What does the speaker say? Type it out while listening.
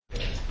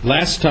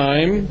Last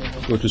time,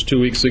 which was 2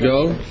 weeks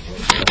ago,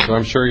 so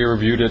I'm sure you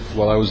reviewed it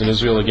while I was in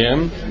Israel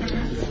again,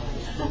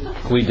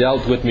 we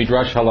dealt with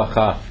Midrash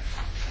Halacha.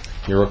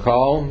 You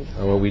recall?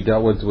 We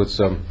dealt with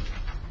some,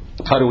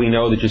 how do we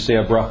know that you say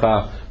a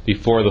bracha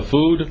before the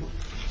food?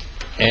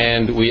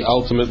 And we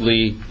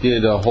ultimately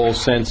did a whole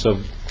sense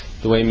of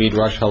the way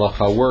Midrash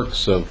Halacha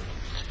works, of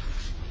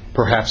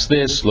perhaps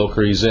this, lo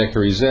karizeh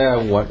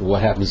karizeh,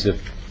 what happens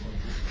if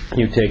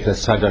you take a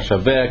Sadash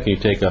Avek, you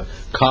take a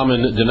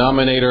common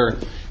denominator.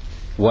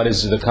 What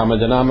is the common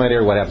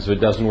denominator? What happens if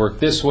it doesn't work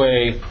this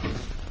way?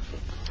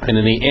 And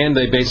in the end,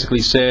 they basically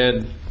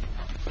said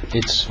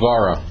it's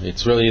svara.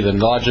 It's really the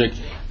logic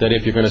that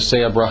if you're going to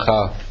say a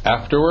bracha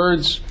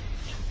afterwards,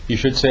 you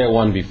should say a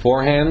one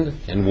beforehand.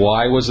 And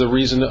why was the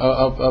reason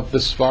of the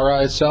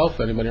svara itself?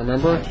 Anybody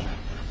remember?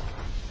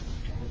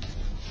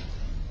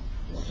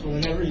 So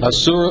whenever you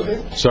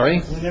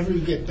whenever you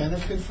get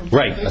benefit from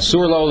right.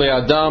 Asur lo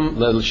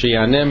le'adam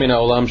she'yaneh min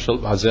ha'olam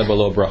hazeh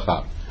b'lo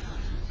bracha.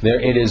 There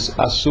it is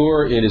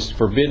asur, it is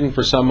forbidden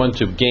for someone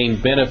to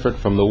gain benefit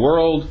from the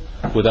world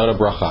without a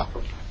bracha.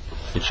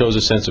 It shows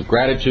a sense of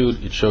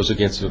gratitude, it shows a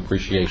sense of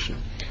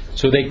appreciation.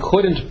 So they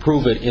couldn't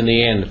prove it in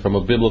the end from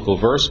a biblical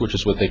verse, which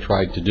is what they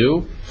tried to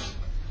do.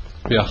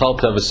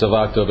 V'achalta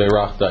v'savakta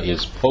v'erachta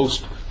is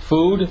post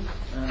food,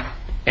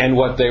 and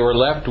what they were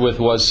left with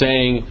was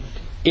saying,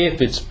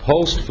 if it's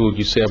post food,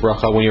 you say a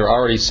bracha when you're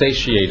already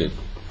satiated,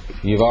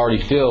 you've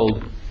already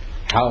filled.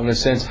 How, in a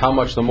sense, how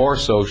much the more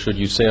so should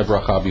you say a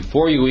bracha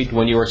before you eat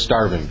when you are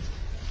starving?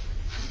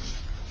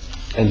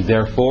 And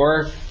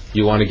therefore,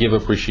 you want to give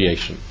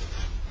appreciation.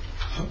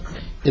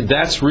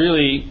 That's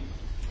really,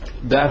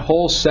 that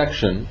whole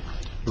section,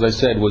 as I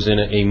said, was in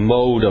a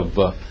mode of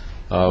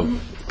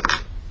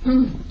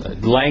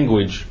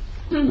language,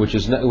 which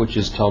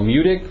is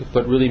Talmudic,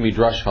 but really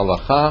Midrash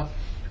Halacha,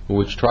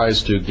 which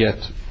tries to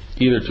get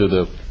either to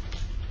the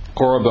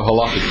core of the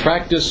halachic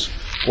practice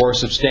or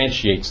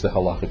substantiates the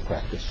halachic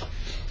practice.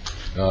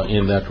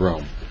 In that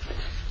realm.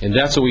 And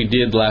that's what we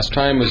did last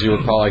time. As you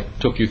recall, I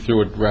took you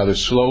through it rather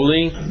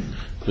slowly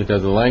because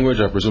of the language.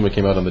 I presume it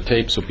came out on the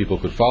tape so people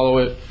could follow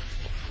it.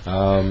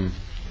 And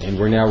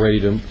we're now ready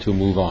to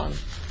move on.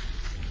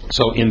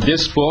 So in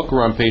this book,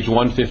 we're on page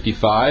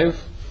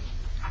 155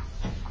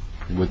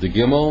 with the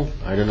Gimel.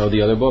 I don't know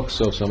the other book,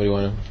 so if somebody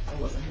want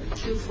to...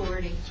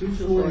 240.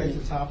 240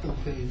 at the top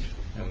of the page.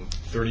 And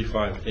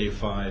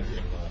 35A5 in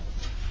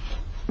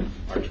the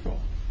article.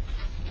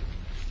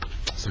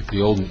 It's like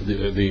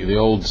the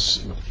old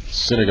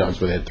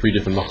synagogues where they had 3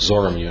 different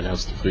machzorim. You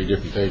announced the 3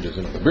 different pages.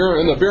 And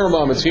the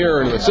Birnbaum is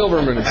here, and the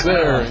Silverman is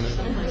there.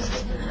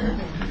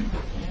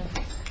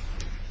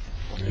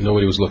 And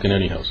nobody was looking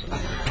anyhow.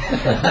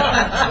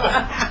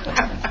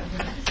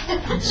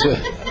 So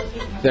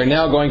they're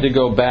now going to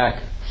go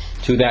back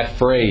to that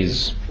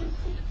phrase,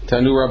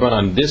 Tanu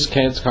Rabbanan. This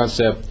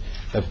concept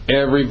of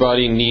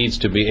everybody needs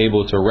to be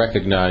able to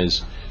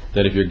recognize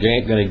that if you're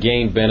going to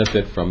gain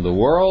benefit from the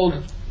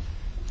world,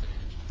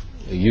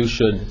 you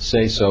should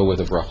say so with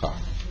a bracha.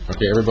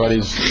 Okay,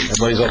 everybody's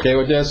okay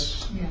with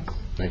this? Yeah.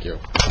 Thank you.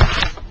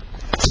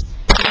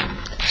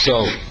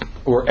 So,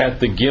 we're at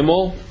the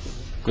Gimel,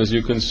 as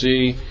you can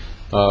see,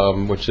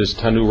 which is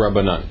Tanu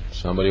Rabbanan.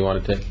 Somebody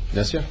want to take?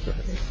 Nessia? Go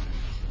ahead.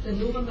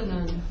 תנו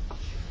רבנן,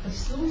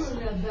 אסור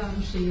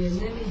לאדם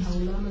שיהנה מן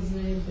העולם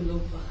הזה ולא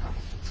ברכה.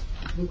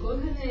 וכל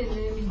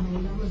הנהנה מן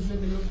העולם הזה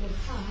ולא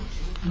ברכה,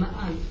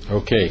 מעל.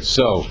 Okay,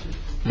 so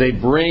they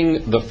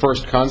bring the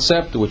first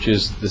concept, which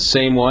is the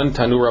same one,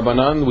 Tanu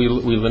Rabbanan. We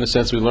in a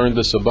sense, we learned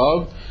this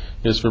above.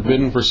 It is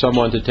forbidden for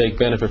someone to take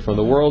benefit from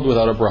the world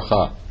without a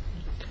bracha.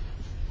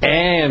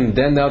 And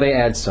then now they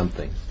add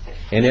something.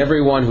 And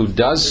everyone who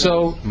does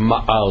so,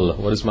 ma'al.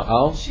 What is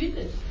ma'al?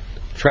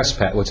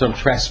 Trespass. What's on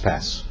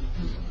trespass?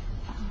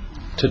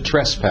 To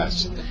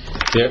trespass.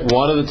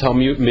 One of the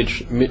Talmud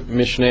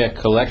Mishnah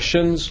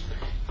collections,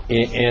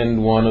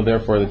 and one of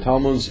therefore the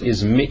Talmuds,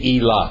 is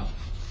Me'ilah.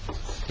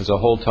 There's a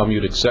whole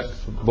Talmudic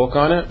book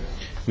on it.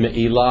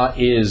 Me'ilah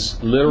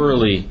is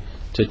literally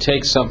to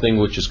take something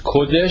which is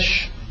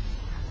kodesh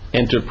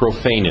and to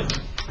profane it.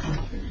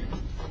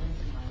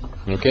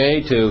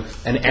 Okay, to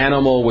an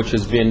animal which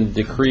has been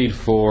decreed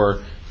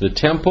for the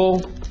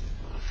temple,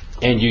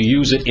 and you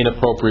use it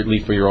inappropriately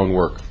for your own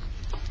work.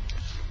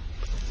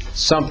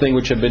 Something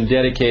which had been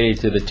dedicated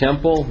to the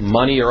temple,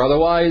 money or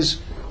otherwise,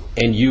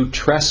 and you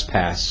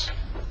trespass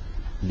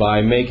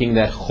by making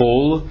that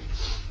chol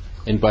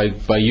and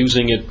by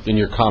using it in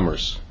your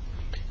commerce.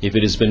 If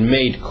it has been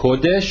made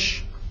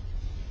kodesh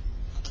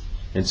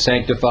and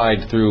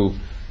sanctified through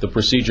the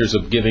procedures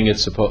of giving it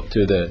to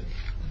the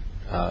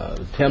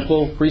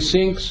temple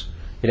precincts,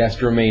 it has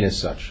to remain as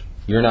such.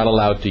 You're not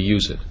allowed to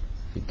use it.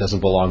 It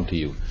doesn't belong to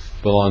you.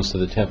 It belongs to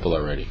the temple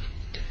already.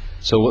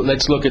 So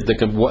let's look at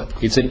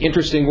it's an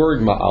interesting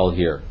word, ma'al,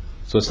 here.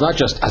 So it's not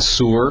just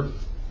asur,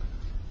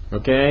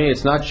 okay?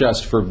 It's not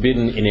just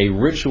forbidden in a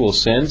ritual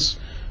sense,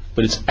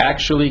 but it's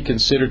actually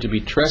considered to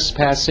be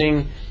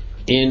trespassing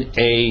in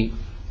a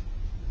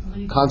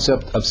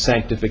concept of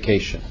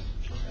sanctification.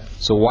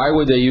 So why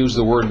would they use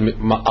the word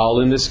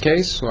ma'al in this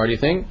case? Why do you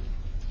think?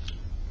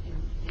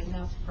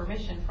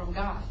 permission from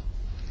God.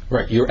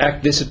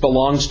 Right. This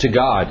belongs to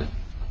God.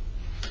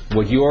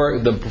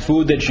 The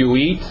food that you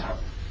eat,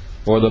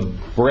 or the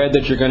bread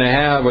that you're going to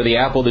have, or the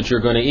apple that you're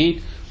going to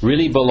eat,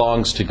 really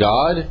belongs to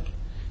God.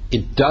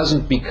 It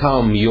doesn't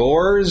become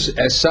yours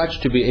as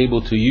such to be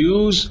able to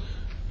use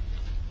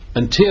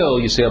until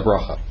you say a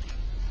bracha.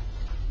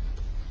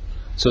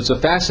 So it's a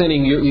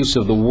fascinating use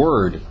of the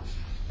word,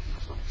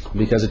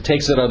 because it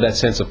takes it out of that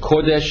sense of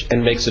kodesh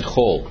and makes it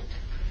chol.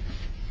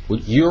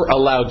 You're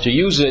allowed to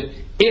use it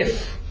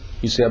if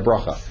you say a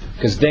bracha,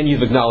 because then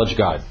you've acknowledged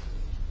God.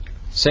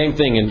 Same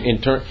thing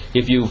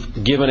if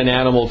you've given an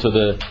animal to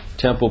the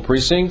temple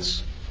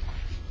precincts,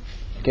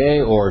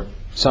 okay, or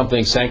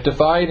something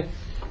sanctified,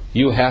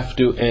 you have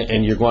to,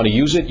 and you're going to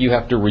use it, you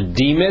have to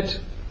redeem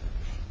it,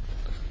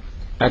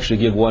 actually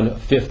give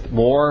 1/5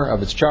 more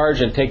of its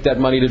charge, and take that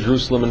money to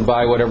Jerusalem and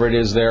buy whatever it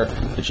is there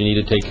that you need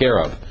to take care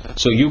of.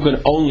 So you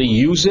can only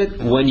use it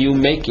when you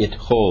make it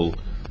whole.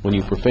 When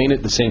you profane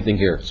it, the same thing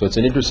here. So it's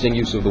an interesting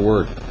use of the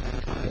word.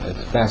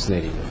 It's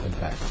fascinating, in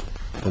fact,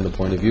 from the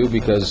point of view,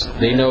 because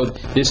they know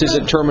this is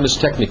a terminus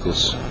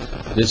technicus.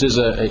 This is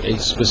a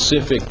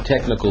specific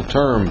technical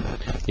term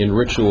in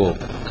ritual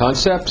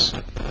concepts,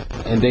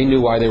 and they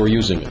knew why they were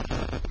using it.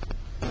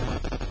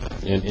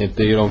 And if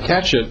they don't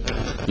catch it,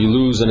 you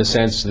lose, in a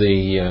sense,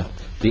 the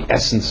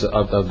essence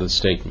of the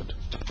statement.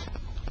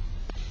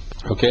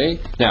 Okay?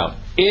 Now,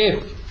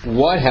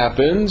 what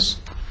happens,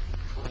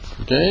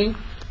 okay,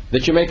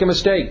 that you make a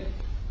mistake?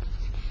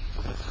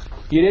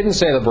 You didn't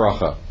say the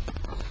bracha.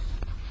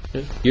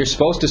 You're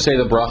supposed to say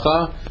the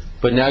bracha,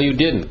 but now you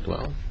didn't.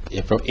 Well,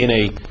 if in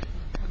a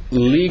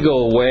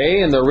legal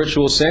way, in the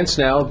ritual sense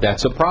now,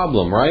 that's a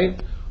problem,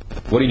 right?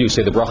 What do?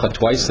 Say the bracha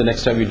twice the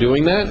next time you're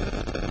doing that?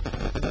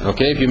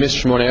 Okay, if you miss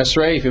Shemona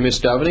Esrei, if you miss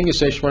davening, you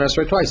say Shemona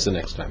Esrei twice the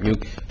next time.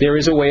 There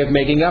is a way of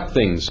making up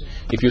things.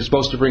 If you're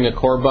supposed to bring a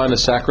korban, a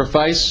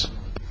sacrifice,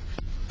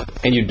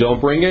 and you don't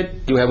bring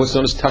it, you have what's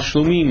known as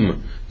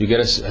tashlumim. You get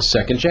a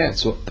second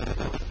chance. So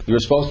you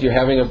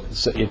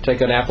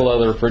take an apple out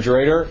of the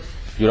refrigerator,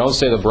 you don't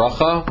say the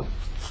bracha,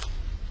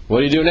 what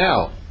do you do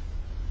now?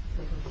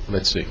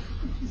 Let's see.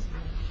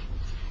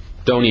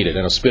 Don't eat it,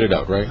 and I'll spit it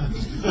out, right?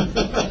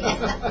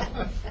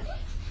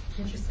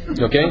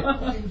 Okay?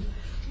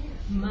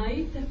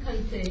 Mai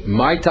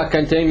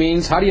takante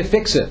means, how do you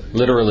fix it,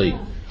 literally?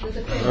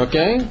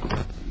 Okay?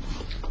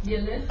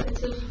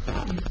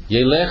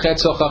 Yelech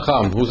etzel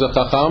chacham. Who's a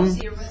chacham?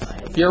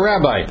 Your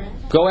rabbi.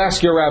 Go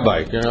ask your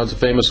rabbi. It's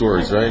famous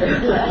words, right?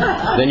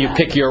 Then you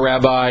pick your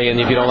rabbi, and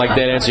if you don't like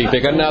that answer, you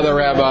pick another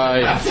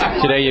rabbi.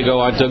 Today you go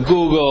onto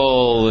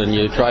Google, and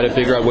you try to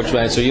figure out which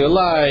answer you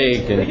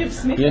like, and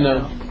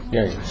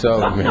yeah, so,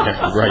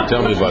 right,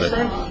 tell me about it.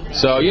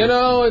 So,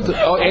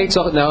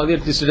 now,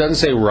 this doesn't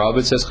say Rav,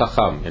 it says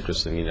Chacham,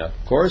 interestingly enough,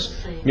 of course,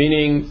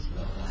 meaning,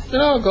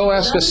 go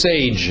ask a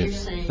sage,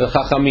 the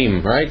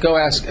Chachamim, right? Go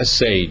ask a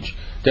sage.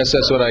 That's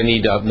what I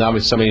need now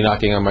with somebody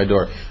knocking on my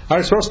door. I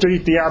was supposed to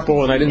eat the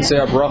apple and I didn't say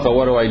a bracha,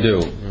 what do I do?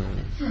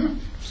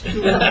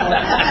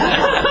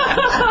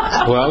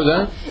 What was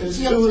that? It's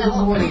 2 in the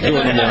morning. 2 in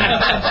the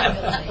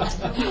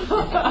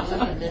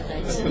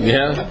morning.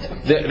 Yeah.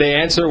 The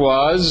answer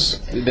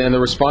was, then the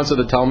response of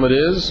the Talmud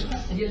is,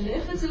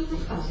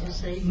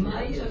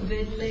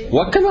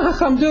 what can the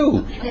Chacham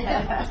do?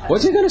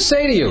 What's he going to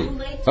say to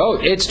you? Oh,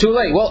 it's too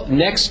late. Well,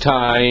 next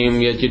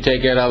time you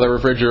take it out of the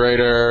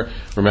refrigerator,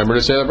 remember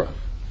to say the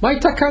My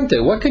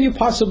takante, what can you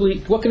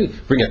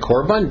bring a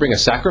korban, bring a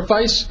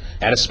sacrifice,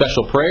 add a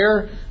special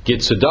prayer, get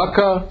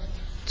tzedakah,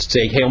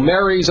 say Hail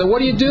Marys, and what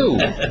do you do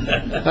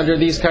under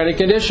these kind of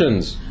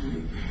conditions?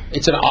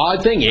 It's an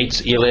odd thing.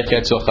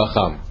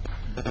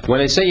 When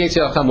they say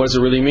Yetzel Chacham, what does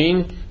it really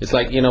mean? It's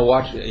like,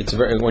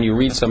 when you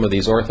read some of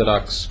these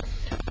Orthodox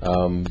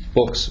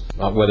books,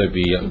 whether it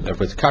be if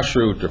it's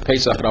Kashrut or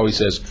Pesach, it always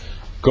says,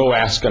 go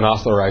ask an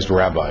authorized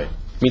rabbi.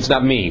 It means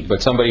not me,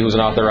 but somebody who's an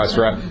authorized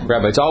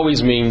rabbi. It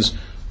always means,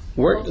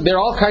 there are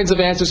all kinds of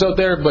answers out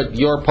there, but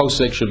your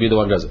posek should be the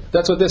one who does it.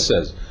 That's what this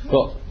says.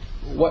 Well,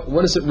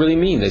 what does it really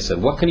mean? They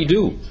said, what can you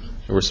do?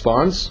 A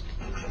response?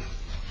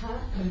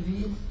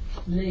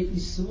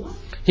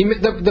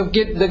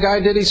 The guy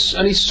did an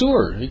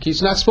isur.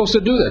 He's not supposed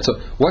to do that. So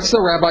what's the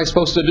rabbi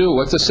supposed to do?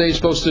 What's the sage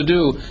supposed to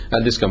do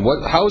at this time?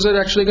 How is it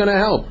actually going to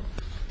help?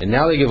 And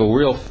now they give a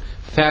real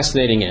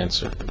fascinating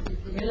answer.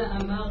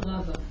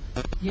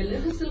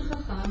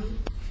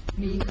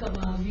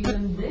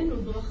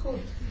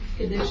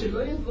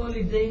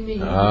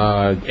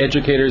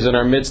 Educators in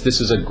our midst,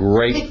 this is a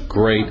great,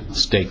 great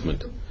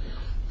statement.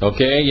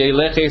 Okay? You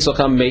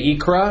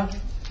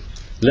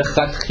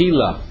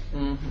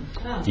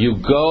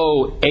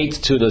go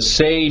to the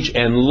sage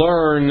and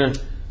learn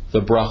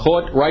the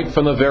brachot right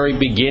from the very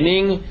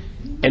beginning,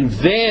 and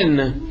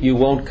then you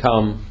won't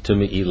come to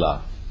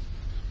Me'ilah.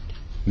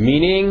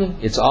 Meaning,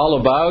 it's all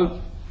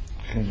about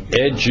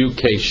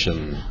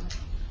education.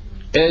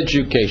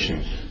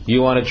 Education.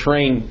 You want to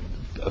train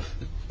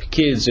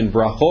kids in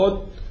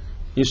brachot,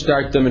 you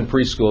start them in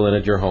preschool and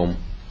at your home.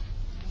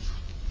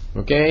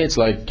 Okay? It's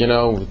like,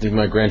 with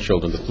my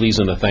grandchildren, the please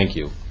and the thank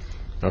you.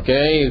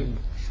 Okay?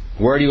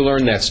 Where do you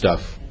learn that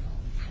stuff?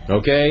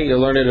 Okay, you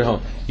learn it at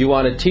home. You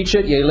want to teach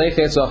it, Yelech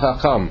Etzel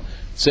Chacham.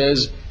 It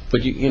says,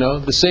 but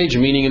the sage,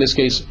 meaning in this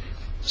case,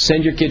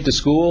 send your kid to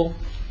school,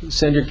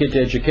 send your kid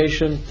to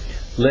education,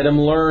 let him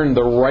learn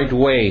the right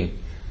way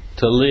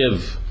to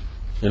live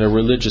in a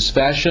religious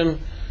fashion,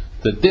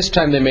 that this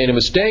time they made a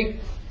mistake.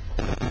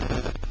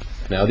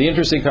 Now the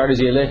interesting part is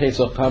Yelech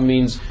Etzel Chacham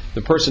means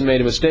the person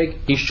made a mistake,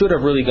 he should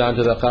have really gone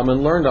to the Chacham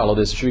and learned all of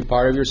this. It should be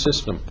part of your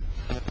system.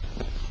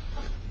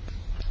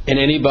 And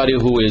anybody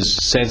who is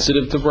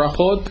sensitive to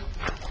brachot,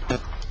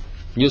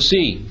 you'll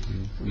see,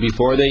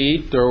 before they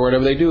eat or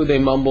whatever they do, they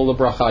mumble the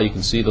bracha. You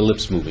can see the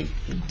lips moving.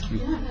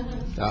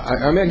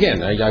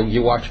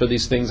 You watch for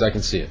these things, I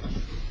can see it.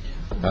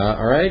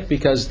 All right?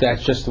 Because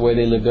that's just the way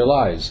they live their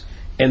lives.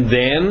 And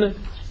then,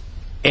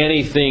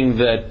 anything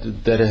that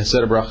has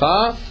said a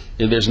bracha,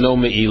 there's no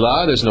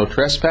me'ilah, there's no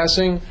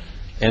trespassing,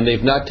 and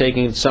they've not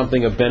taken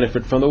something of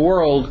benefit from the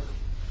world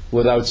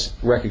without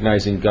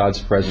recognizing God's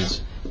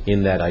presence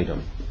in that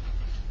item.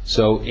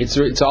 So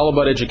it's all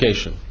about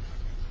education.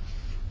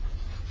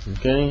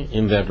 Okay?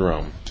 In that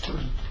realm.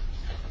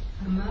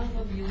 אמר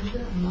רבי יהודה,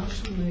 אמר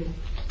שמואל,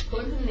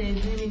 כל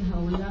הנהנה מן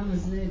העולם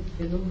הזה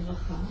בלא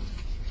ברכה,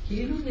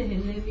 כאילו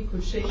נהנה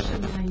מקודשי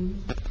שמיים,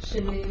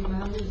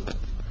 שנאמר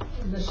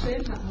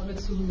לשם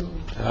הארץ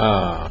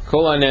ומלואה.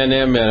 כל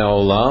הנהנה מן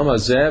העולם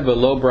הזה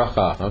בלא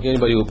ברכה. Okay,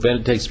 anybody who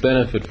takes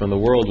benefit from the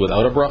world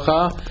without a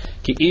bracha,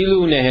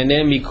 כאילו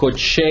נהנה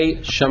מקודשי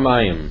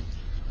שמיים.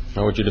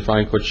 How would you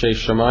define קודשי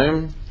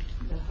שמיים?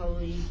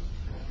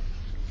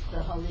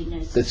 The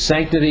holiness. The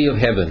sanctity of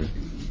heaven.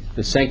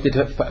 The sanctity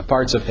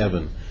parts of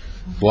heaven.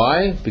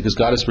 Why? Because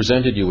God has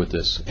presented you with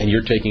this, and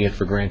you're taking it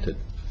for granted.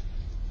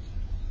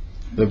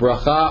 The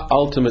bracha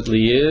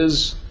ultimately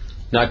is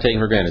not taken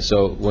for granted.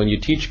 So when you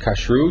teach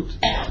kashrut,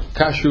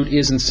 kashrut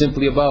isn't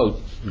simply about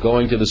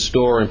going to the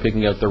store and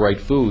picking out the right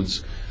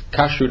foods.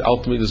 Kashrut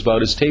ultimately is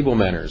about his table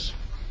manners,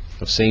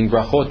 of saying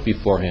brachot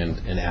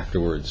beforehand and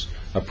afterwards,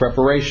 of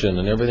preparation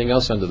and everything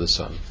else under the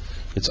sun.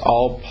 It's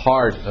all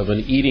part of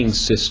an eating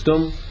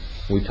system.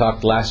 We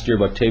talked last year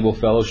about table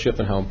fellowship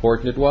and how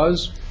important it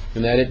was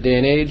in that day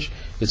and age.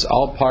 It's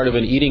all part of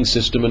an eating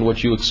system in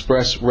which you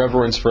express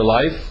reverence for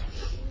life,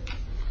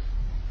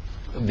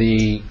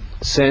 the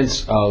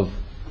sense of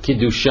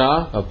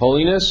kiddusha, of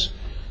holiness,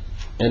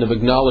 and of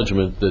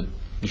acknowledgement that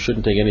you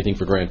shouldn't take anything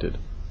for granted.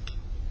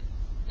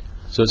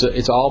 So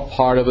it's all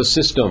part of a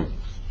system,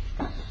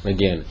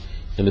 again.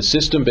 And the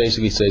system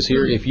basically says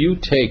here, if you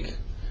take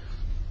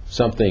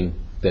something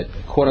that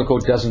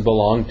quote-unquote doesn't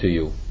belong to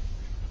you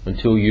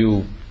until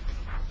you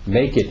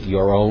make it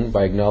your own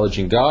by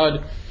acknowledging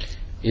God,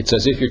 it's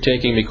as if you're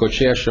taking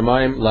Mikochei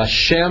Hashemayim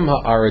Lashem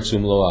Ha'aretz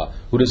Umloa.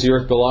 Who does the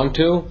earth belong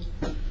to?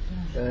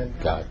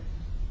 God.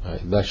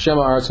 Lashem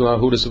Ha'aretz Umloa,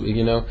 who does,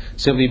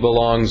 simply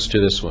belongs to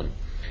this one.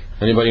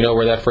 Anybody know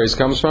where that phrase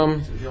comes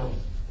from?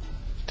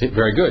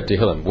 Very good,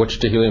 Tehillim. Which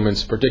Tehillim in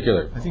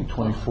particular? I think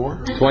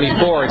 24.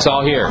 24, it's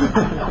all here.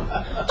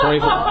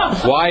 24.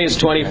 Why is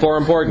 24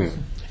 important?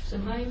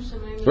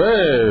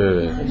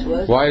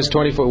 Why is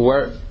 24?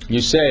 Where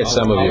you say it,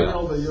 some of you.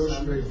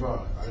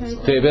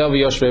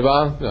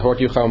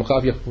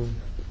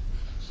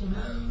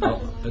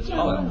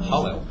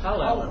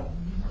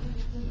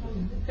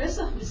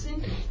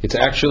 It's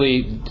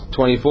actually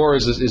 24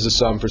 is the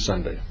psalm for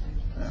Sunday.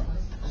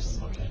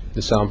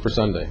 The psalm for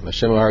Sunday.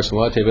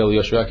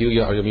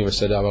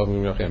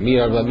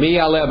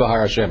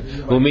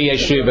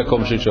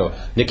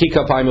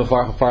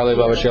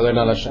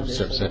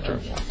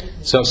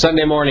 So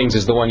Sunday mornings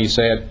is the one you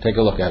say it. Take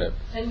a look at it.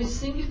 And we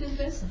sing it in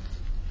Pesach.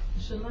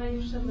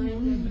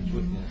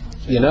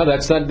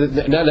 That's not.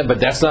 But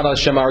that's not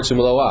Hashem Haaretz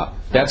U'Meloah.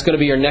 That's going to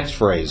be your next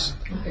phrase.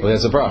 Well,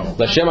 that's the problem.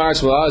 Hashem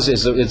Haaretz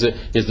U'Meloah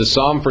is the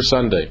psalm for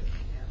Sunday.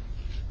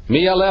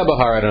 Right?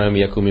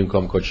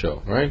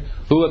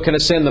 Who can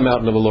ascend the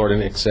mountain of the Lord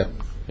and accept?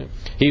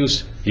 He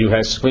who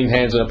has clean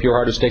hands and a pure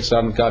heart, who takes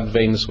out God in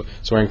vain,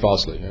 swearing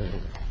falsely.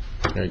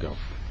 There you go.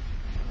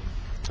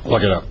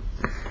 Look it up.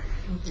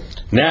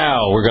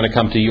 Now we're going to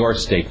come to your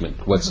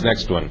statement. What's the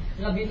next one?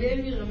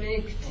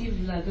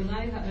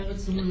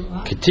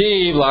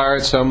 Ketiv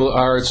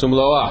la'aretz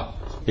umloah.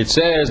 It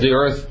says the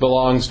earth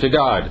belongs to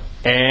God.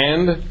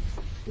 And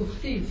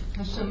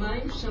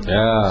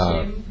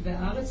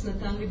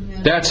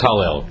that's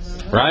Hallel,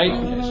 right?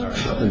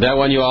 That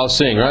one you all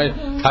sing, right?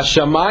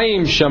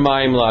 Hashamayim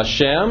shamayim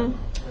la'Hashem.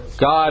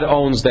 God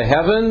owns the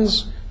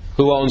heavens.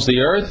 Who owns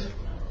the earth?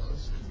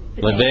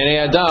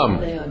 L'bnei Adam.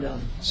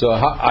 So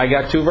I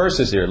got two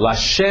verses here.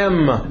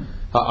 L'Hashem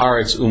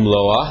ha'aretz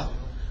umloah.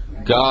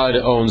 God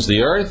owns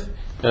the earth.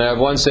 And I have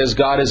one says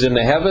God is in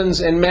the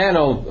heavens and man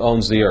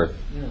owns the earth.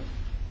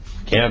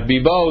 Can't be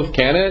both,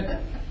 can it?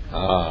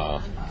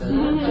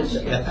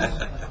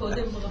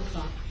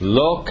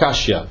 Lo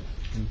kasha.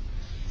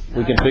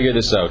 We can figure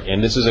this out,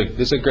 and this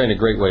is a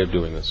great way of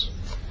doing this.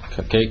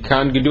 Okay,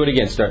 kan, do it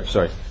again.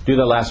 Sorry, do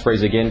the last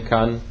phrase again.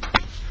 Kan.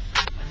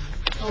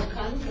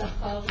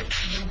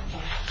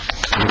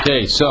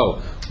 Okay,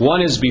 so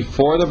one is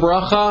before the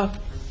bracha,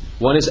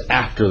 One is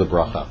after the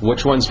bracha.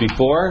 Which one's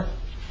before?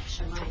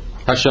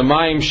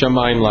 Hashamayim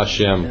shamayim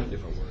lashem.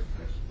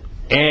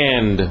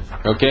 And,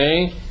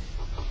 okay?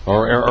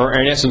 Or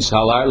in essence,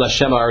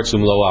 lashem haaretz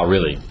umloah,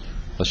 really.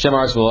 Lashem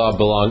haaretz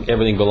umloah,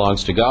 everything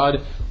belongs to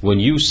God. When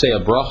you say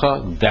a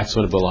bracha, that's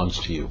when it belongs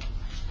to you.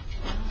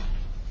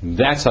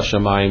 That's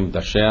Hashamayim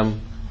Dashem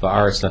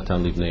va'aretz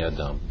natan livnei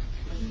adam.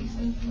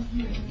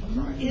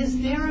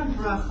 Is there a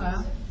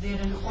bracha that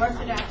an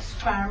Orthodox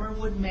farmer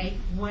would make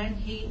when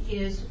he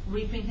is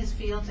reaping his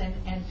fields and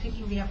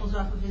picking the apples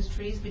off of his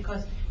trees?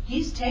 Because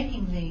he's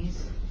taking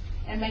these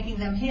and making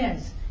them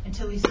his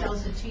until he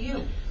sells it to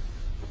you.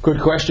 Good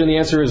question. The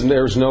answer is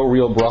there's no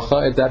real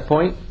bracha at that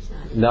point.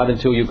 Not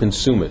until you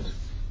consume it.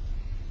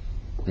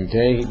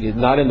 Okay?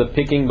 Not in the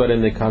picking, but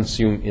in the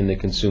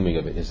consuming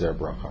of it is there a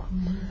bracha.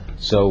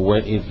 So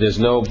there's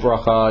no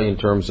bracha in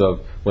terms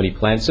of when he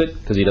plants it,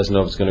 because he doesn't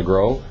know if it's going to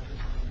grow.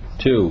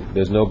 2,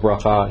 there's no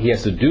bracha. He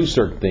has to do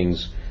certain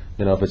things,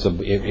 if it's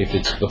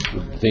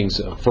the things,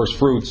 first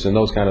fruits and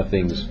those kind of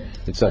things,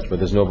 and such. But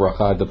there's no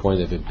bracha at the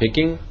point of him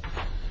picking.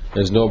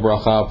 There's no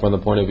bracha from the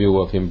point of view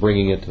of him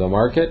bringing it to the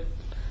market.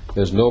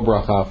 There's no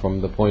bracha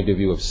from the point of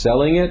view of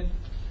selling it.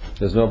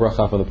 There's no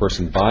bracha from the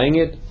person buying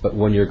it. But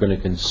when you're going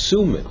to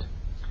consume it,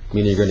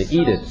 meaning you're going to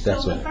eat it,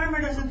 that's so what. the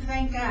farmer doesn't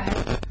thank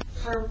God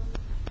for.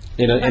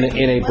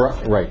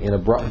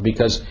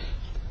 Because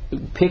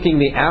picking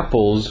the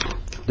apples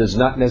does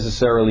not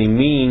necessarily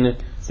mean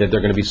that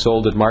they're going to be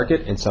sold at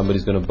market and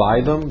somebody's going to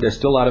buy them. There's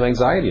still a lot of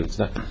anxiety.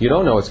 You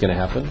don't know what's going to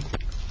happen.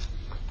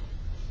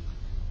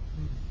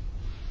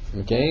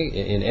 Okay?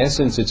 In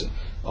essence, it's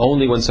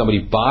only when somebody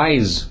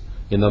buys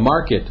in the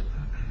market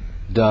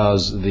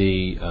does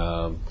the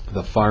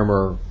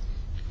farmer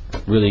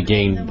really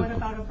gain. Then what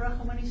about a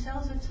bracha when he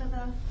sells it to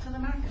the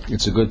market?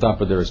 It's a good thought,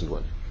 but there isn't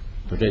one.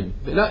 Okay?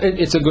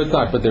 It's a good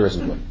thought, but there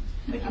isn't one.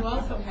 But you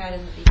also had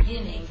in the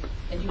beginning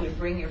that you would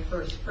bring your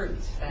first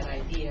fruits, that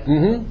idea.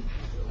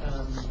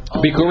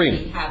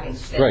 Bikurim. Having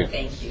said Right.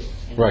 Thank you.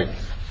 Right.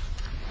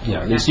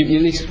 Yeah, at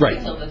least right.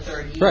 Until the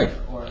third year.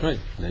 Right.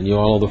 And you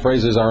all know the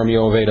phrases, Aram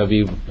Yoved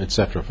Aviv,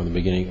 etc. from the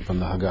beginning, from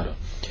the Haggadah.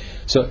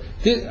 So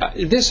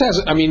this has,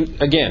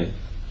 again,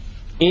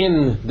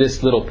 in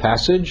this little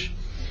passage,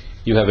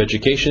 you have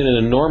education and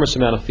an enormous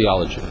amount of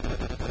theology.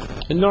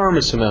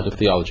 Enormous amount of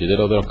theology. They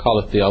don't call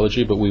it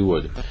theology, but we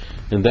would.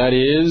 And that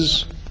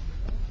is,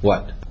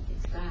 what?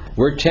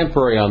 We're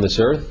temporary on this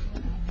earth.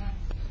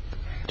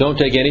 Don't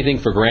take anything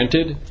for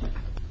granted.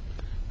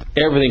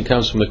 Everything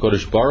comes from the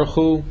Kodesh Baruch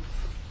Hu.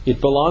 It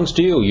belongs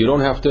to you. You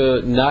don't have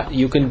to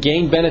you can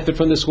gain benefit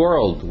from this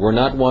world. We're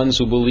not ones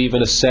who believe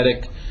in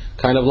ascetic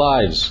kind of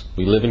lives.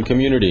 We live in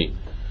community.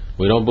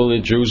 We don't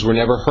believe Jews were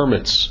never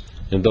hermits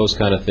and those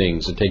kind of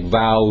things, and take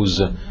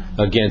vows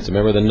against them.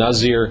 Remember the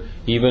Nazir,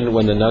 even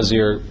when the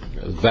Nazir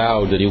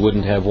vowed that he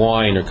wouldn't have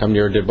wine or come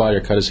near a dead body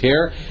or cut his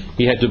hair,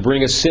 he had to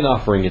bring a sin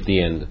offering at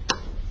the end.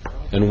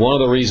 And one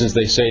of the reasons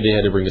they say they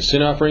had to bring a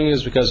sin offering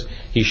is because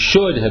he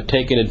should have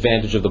taken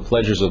advantage of the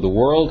pleasures of the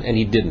world, and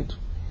he didn't.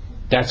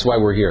 That's why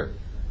we're here.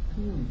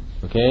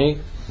 Okay?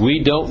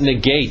 We don't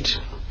negate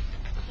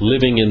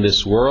living in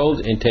this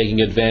world and taking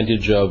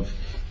advantage of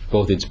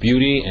both its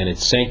beauty and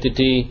its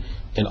sanctity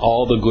and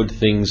all the good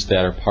things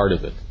that are part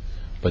of it.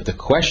 But the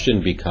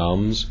question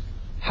becomes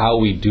how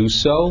we do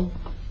so,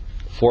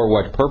 for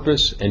what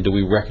purpose, and do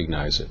we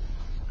recognize it?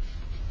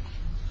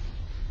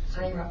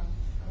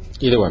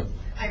 Either one.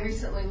 I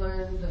recently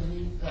learned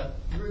the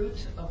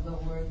root of the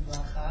word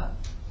bracha.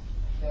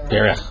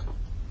 Berach.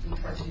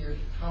 Because you're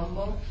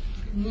humble,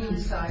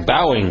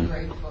 Bowing.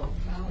 grateful.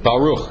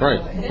 Baruch,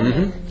 right.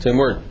 Same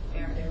word.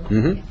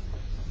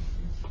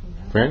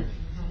 Right?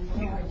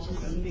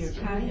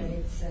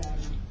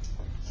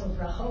 So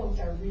brachot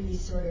are really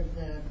sort of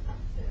the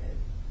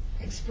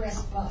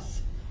express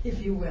bus,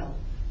 if you will,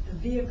 the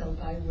vehicle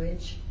by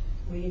which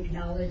we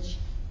acknowledge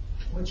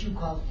what you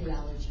call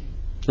theology.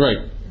 Right.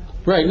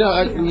 Right.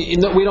 No,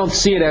 we don't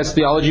see it as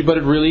theology, but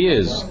it really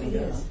is. It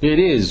is. It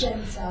is. In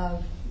the sense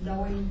of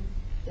knowing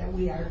that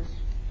we are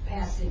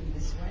passing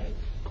this way.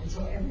 And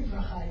so every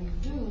bracha you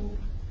do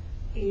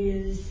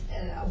is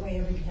a way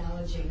of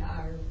acknowledging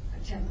our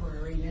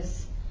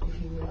temporariness,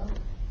 if you will.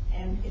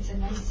 And it's a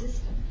nice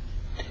system.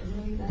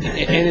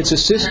 And it's a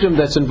system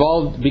that's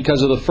involved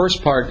because of the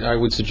first part, I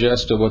would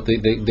suggest, of what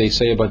they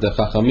say about the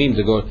Chachamim,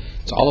 to go,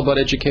 it's all about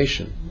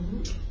education.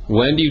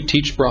 When do you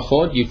teach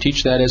brachot? You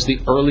teach that as the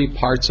early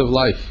parts of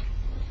life.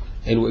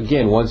 And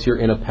again, once you're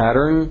in a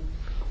pattern,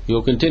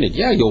 you'll continue.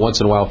 Yeah, you'll once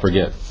in a while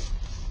forget.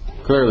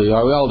 Clearly, we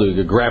all do.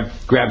 You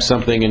grab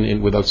something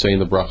and without saying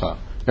the bracha.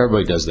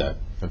 Everybody does that.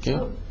 Okay?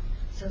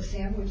 So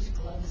sandwich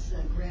clubs,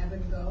 grab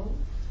and go,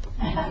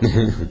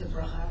 with the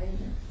bracha in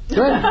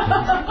there. Right.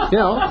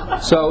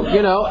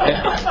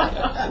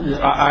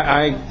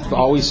 I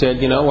always said,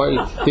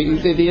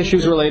 the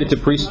issues related to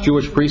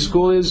Jewish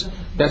preschool is,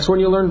 that's when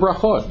you learn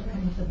brachot.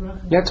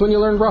 That's when you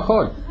learn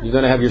brachot. You're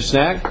going to have your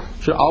snack.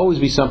 Should always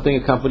be something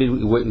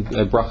accompanied with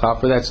a bracha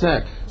for that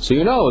snack. So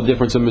you know the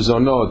difference of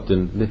mizonot,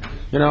 and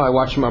I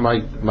watch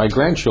my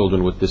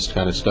grandchildren with this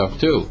kind of stuff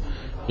too.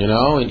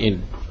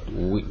 And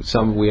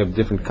we have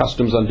different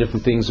customs on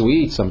different things we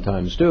eat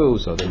sometimes too.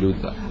 So they do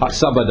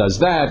Saba does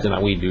that,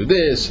 and we do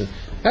this. And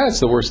that's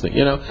the worst thing,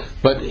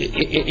 But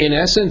in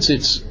essence,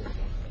 it's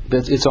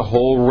a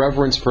whole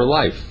reverence for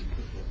life.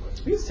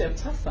 We used to have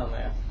tests on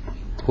that.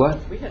 What?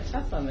 We had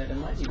tests on that in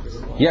my Hebrew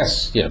school.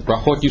 Yes, yeah.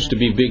 Brachot used to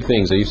be big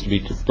things. There used to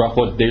be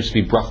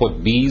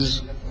brachot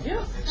bees.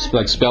 Yes.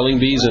 Like spelling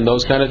bees and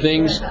those kind of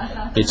things.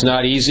 It's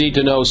not easy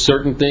to know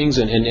certain things,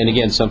 and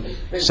again, some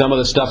of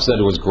the stuff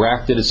that was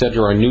grafted,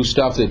 etc., are new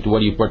stuff. That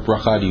what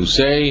bracha do you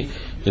say,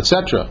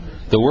 etc.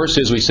 The worst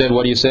is we said,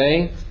 what do you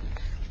say?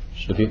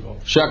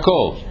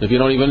 Shakol. If you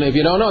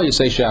don't know, you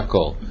say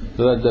shakol.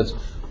 So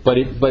but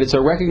it's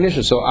a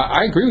recognition. So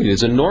I agree with you.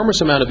 There's an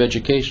enormous amount of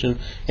education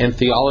and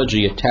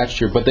theology attached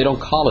here, but they don't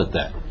call it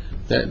that.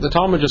 The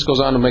Talmud just goes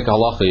on to make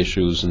halacha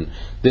issues and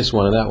this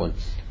one and that one.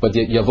 But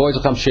that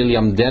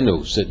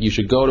you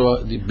should go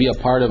to be a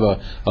part of a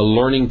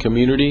learning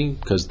community,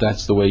 because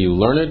that's the way you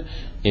learn it.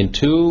 And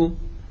two,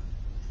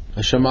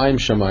 Shamayim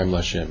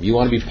Lashem. You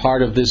want to be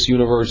part of this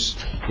universe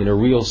in a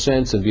real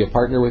sense and be a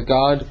partner with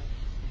God?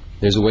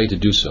 There's a way to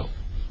do so.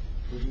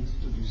 Would you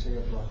say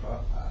a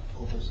bracha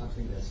over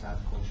something that's not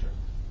kosher?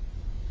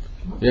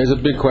 There's a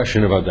big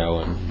question about that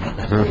one.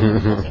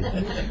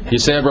 You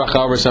say a bracha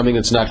over something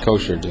that's not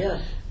kosher.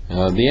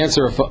 The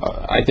answer,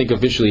 I think,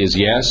 officially is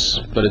yes,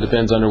 but it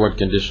depends under what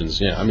conditions.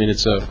 Yeah, I mean,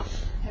 it's a...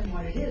 And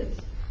what it is.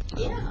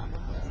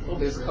 Well,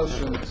 there's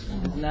kosher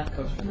and not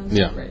kosher.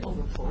 Yeah. Right.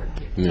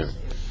 Yeah.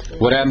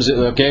 What happens,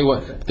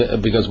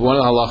 because one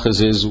of the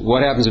halachas is,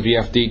 what happens if you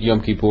have to eat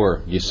Yom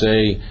Kippur? You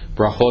say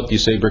brachot, you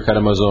say Birkat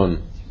HaMazon.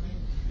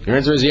 Your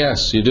answer is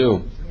yes, you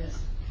do. Yes.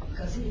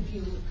 Because if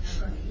you are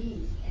going to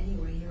eat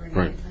anyway, you're in a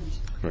Right. different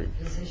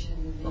position.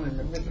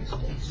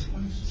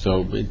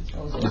 So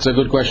it's a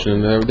good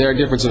question. There are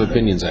differences of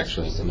opinions,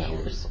 actually, in that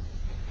one.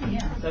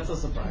 That's a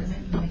surprise.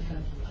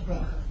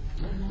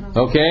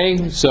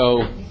 Okay,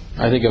 so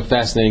I think a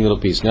fascinating little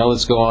piece. Now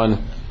let's go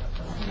on.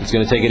 It's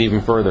going to take it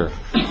even further.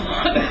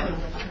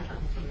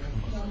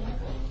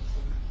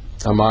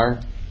 Amar?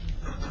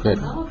 Good.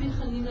 אמר רבי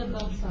חנינא בר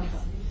סבא,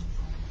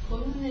 כל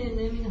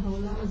נהנה מן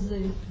העולם הזה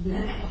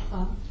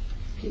בנפחה,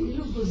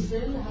 כאילו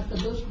גוזל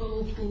הקדוש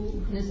ברוך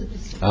הוא כנסת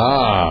ישראל.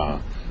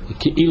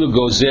 Ki'ilu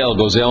gozel.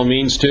 Gozel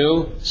means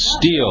to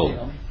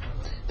steal.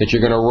 That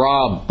you're going to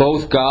rob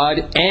both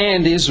God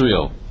and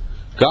Israel.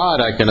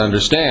 God, I can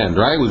understand,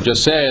 right? We've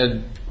just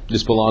said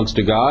this belongs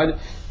to God.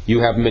 You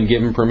haven't been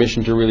given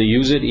permission to really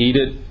use it, eat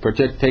it,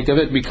 partake of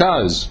it,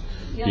 because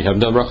you haven't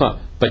done bracha.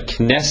 But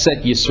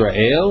Knesset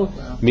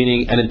Yisrael,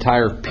 meaning an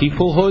entire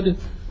peoplehood,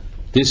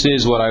 this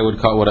is what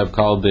I've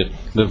called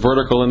the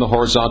vertical and the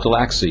horizontal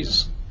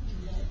axes.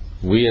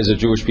 We as a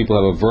Jewish people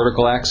have a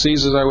vertical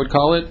axis, as I would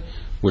call it,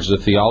 which is a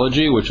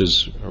theology, which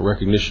is a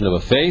recognition of a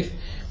faith.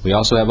 We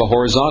also have a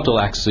horizontal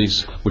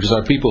axis, which is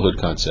our peoplehood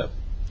concept.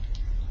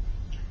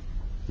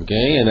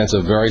 Okay, and that's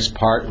a very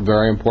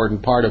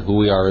important part of who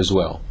we are as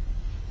well.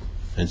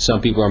 And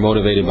some people are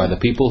motivated by the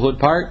peoplehood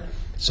part.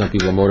 Some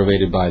people are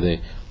motivated by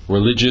the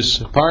religious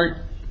part.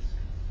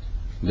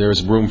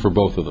 There's room for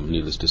both of them,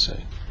 needless to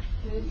say.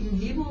 In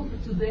Hebrew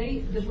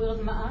today, the word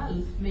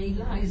ma'al,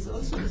 me'ilah, is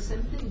also the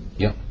same thing.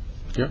 Yeah.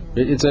 Yeah.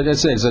 It's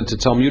a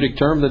Talmudic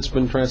term that's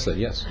been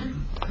translated, yes.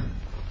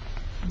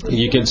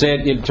 You can say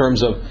it in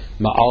terms of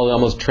ma'al,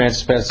 almost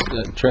trespass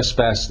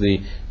the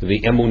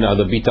emunah,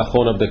 the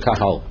bitachon of the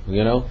kahal,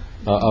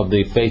 of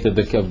the faith of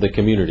the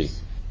community.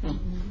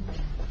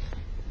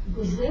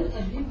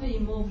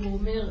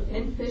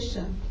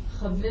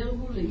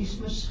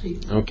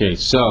 Okay,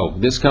 so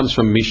this comes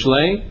from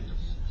Mishlei.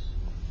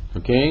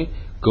 Okay,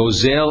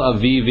 gozel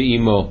avi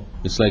ve'imo.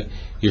 It's like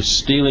you're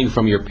stealing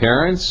from your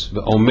parents.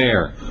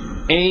 Omer,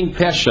 ein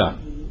pesha.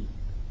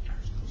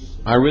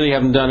 I really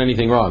haven't done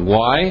anything wrong.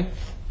 Why?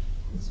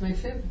 It's my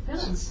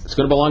parents. It's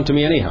going to belong to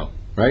me anyhow,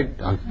 right?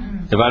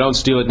 If I don't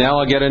steal it now,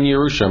 I'll get it in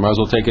Yerusha. I might as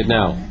well take it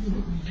now.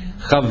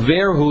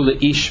 Chaverhu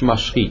le'ish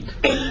mashchit.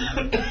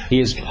 He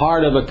is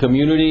part of a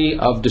community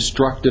of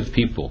destructive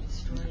people.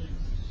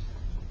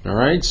 All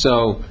right,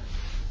 so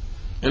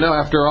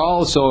after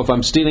all, so if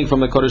I'm stealing from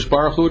the Kodesh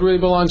Baruch Hu, it really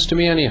belongs to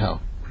me anyhow.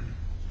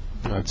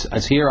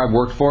 It's here, I've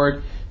worked for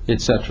it,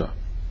 etc.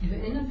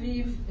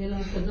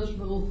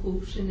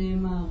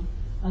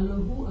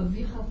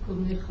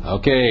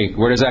 Okay,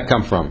 where does that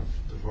come from?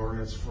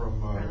 It's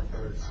from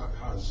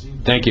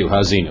Hazinu. Thank you,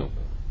 Hazinu.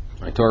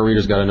 My Torah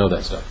readers got to know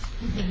that stuff.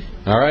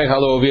 All right,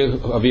 hello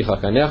avicha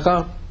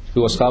kanecha,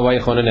 hu oscha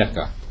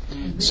vayechonenecha.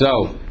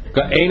 So,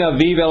 ein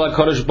aviv el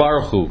HaKadosh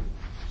Baruch Hu.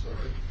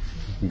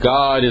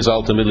 God is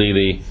ultimately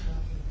the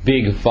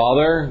big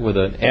Father with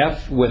an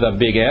F, with a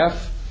big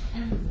F.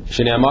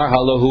 Shneamar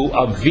halahu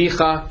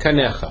avicha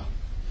kanecha.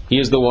 He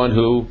is the one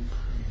who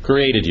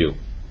created you.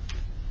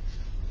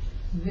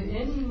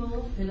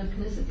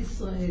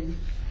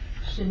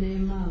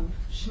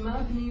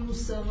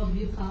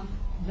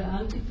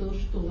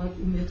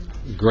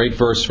 Great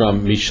verse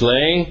from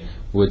Mishlei,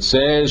 which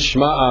says,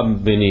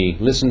 Shma bini,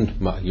 listen,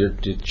 your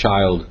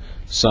child,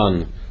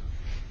 son,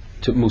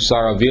 to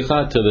Musar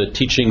Avicha, to the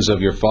teachings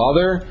of your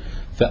father.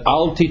 The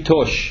al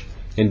titosh,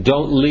 And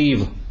don't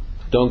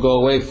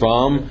go away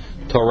from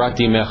Torah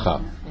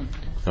Imecha.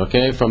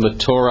 Okay, from the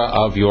Torah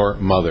of your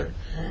mother.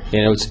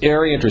 And it's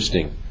very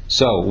interesting.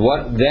 So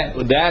what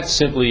that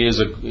simply is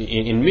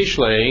in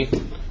Mishlei,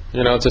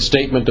 it's a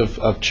statement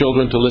of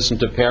children to listen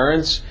to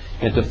parents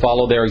and to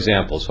follow their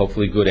examples.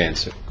 Hopefully, good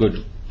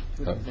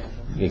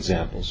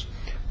examples.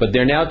 But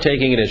they're now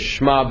taking it as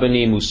Shma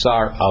Bani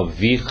Musar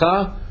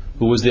Avicha.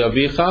 Who was the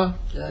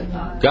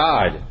Avicha?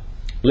 God.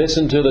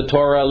 Listen to the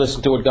Torah.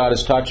 Listen to what God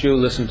has taught you.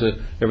 Listen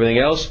to everything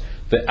else.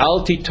 The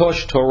Al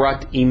Titosh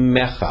Torat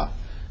Imecha.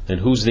 And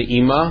who's the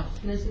Ima?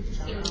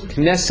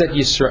 Knesset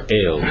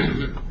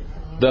Yisrael.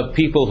 The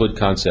peoplehood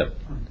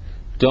concept.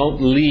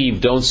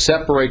 Don't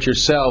separate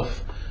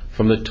yourself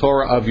from the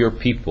Torah of your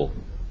people.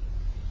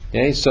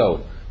 Okay,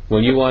 so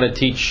when you want to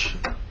teach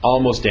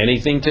almost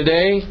anything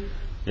today,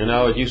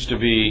 it used to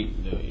be,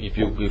 if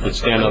you could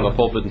stand on the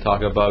pulpit and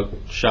talk about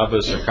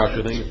Shabbos or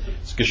kosher things,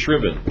 it's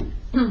geschriben.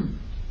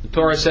 The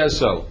Torah says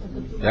so.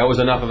 That was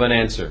enough of an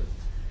answer.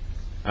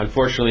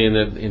 Unfortunately,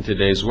 in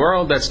today's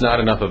world, that's not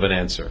enough of an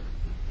answer.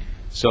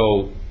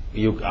 So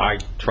I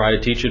try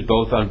to teach it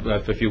both on,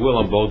 if you will,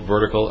 on both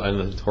vertical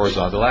and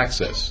horizontal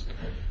axis.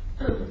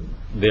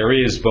 There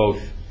is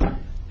both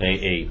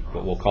a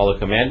what we'll call a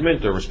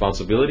commandment or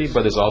responsibility,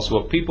 but there's also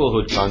a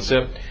peoplehood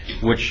concept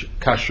which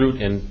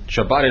kashrut and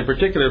Shabbat in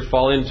particular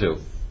fall into,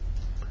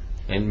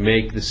 and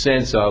make the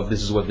sense of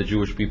this is what the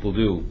Jewish people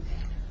do,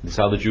 this is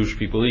how the Jewish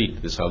people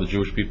eat, this is how the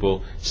Jewish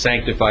people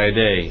sanctify a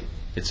day,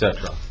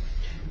 etc.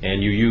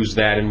 And you use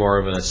that in more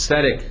of an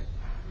ascetic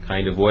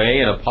kind of way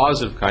and a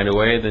positive kind of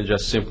way than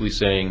just simply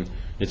saying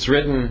it's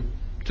written,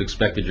 it's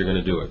expected you're going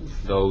to do it.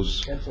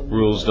 Those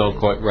rules don't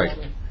quite right.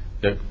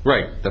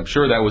 Right. I'm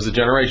sure that was the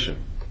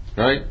generation.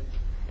 Right?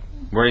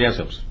 Where do you have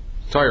some?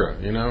 Torah,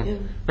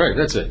 Right,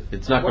 that's it.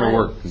 It's not going to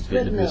work.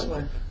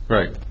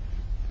 Right.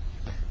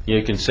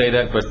 You can say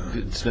that,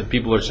 but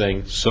people are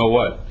saying, so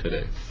what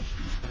today?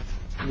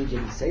 You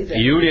didn't say that.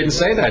 You didn't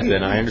say that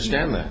then. I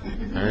understand that.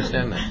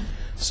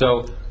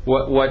 So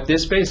what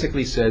this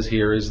basically says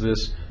here is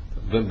this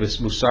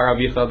Musar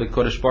Avicha, the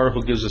Kodesh Baruch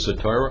Hu gives us a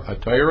Torah,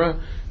 and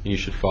you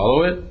should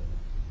follow it.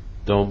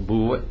 Don't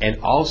boo it. And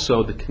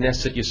also the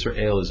Knesset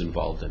Yisrael is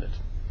involved in it.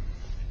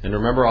 And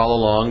remember all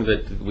along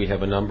that we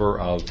have a number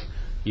of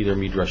either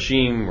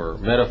midrashim or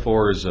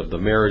metaphors of the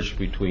marriage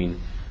between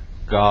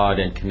God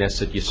and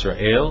Knesset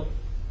Yisrael,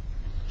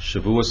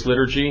 Shavuos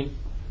liturgy,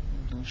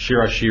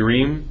 Shir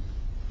HaShirim,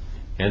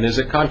 and there's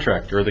a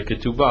contract, or the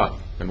Ketubah.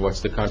 And what's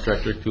the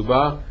contract or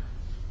Ketubah?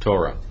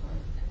 Torah.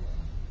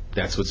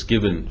 That's what's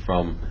given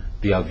from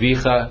the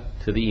Avicha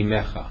to the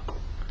Imecha.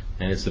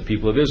 And it's the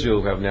people of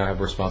Israel who now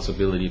have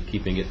responsibility of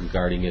keeping it and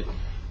guarding it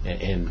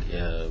and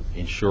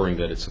ensuring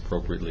that it's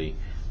appropriately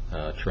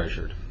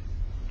treasured.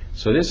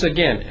 So this,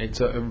 again, it's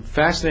a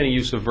fascinating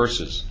use of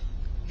verses.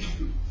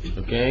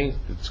 Okay?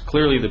 It's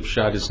clearly the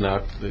pshat is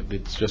not,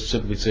 it's just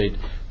simply say,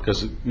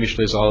 because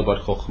Mishlei is all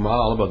about chokhmah,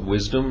 all about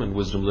wisdom and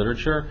wisdom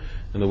literature,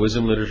 and the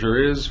wisdom literature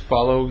is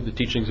follow the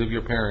teachings of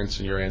your parents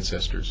and your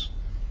ancestors.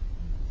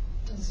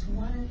 Does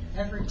one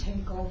ever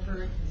take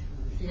over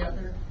the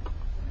other?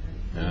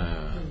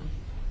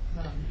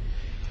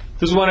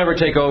 Does one ever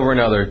take over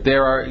another?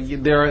 There are.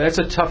 That's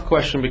a tough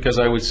question because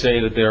I would say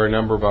that there are a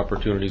number of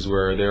opportunities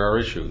where there are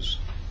issues.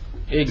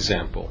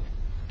 Example,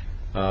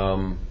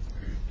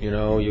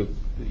 you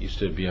used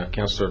to be a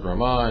counselor at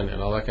Ramah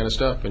and all that kind of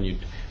stuff, and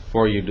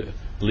before you'd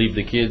leave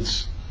the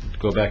kids,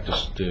 go back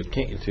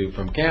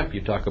from camp,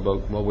 you talk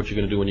about what you're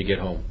going to do when you get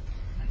home.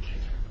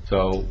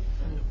 So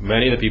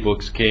many of the people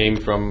came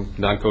from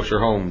non-kosher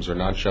homes or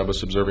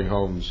non-Shabbos observing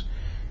homes,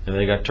 and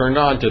they got turned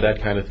on to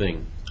that kind of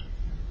thing.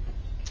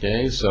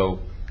 Okay, so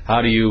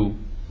how do you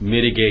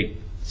mitigate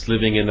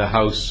living in the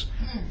house,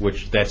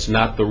 which that's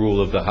not the rule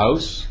of the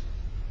house,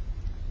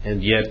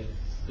 and yet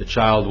the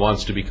child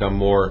wants to become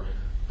more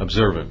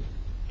observant?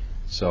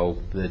 So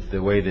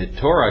the way that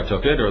Torah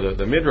took it, or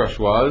the Midrash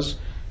was,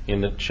 in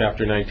the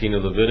chapter 19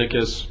 of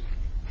Leviticus,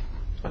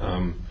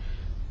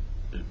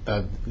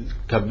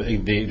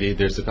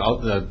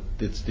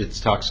 it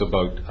talks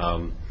about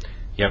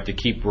you have to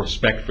keep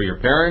respect for your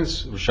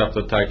parents,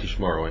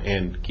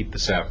 and keep the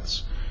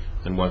Sabbaths.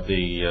 And what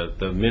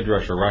the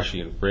Midrash or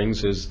Rashi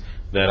brings is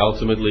that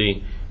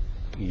ultimately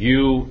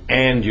you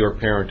and your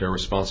parent are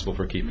responsible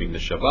for keeping the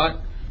Shabbat.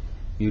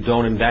 You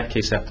don't in that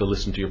case have to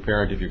listen to your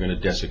parent if you're going to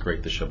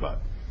desecrate the Shabbat.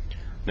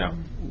 Now,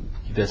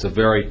 that's a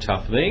very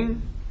tough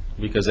thing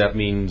because that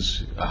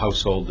means a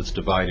household that's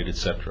divided,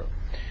 etc.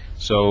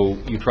 So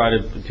you try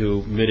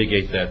to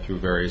mitigate that through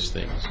various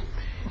things.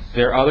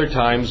 There are other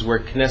times where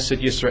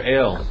Knesset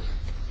Yisrael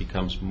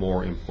becomes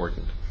more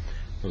important.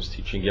 I was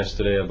teaching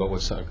yesterday about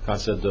what's the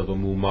concept of a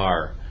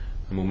mumar.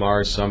 A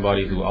mumar is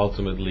somebody who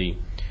ultimately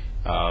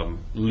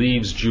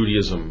leaves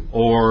Judaism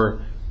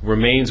or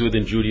remains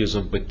within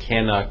Judaism but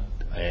cannot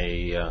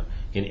in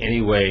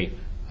any way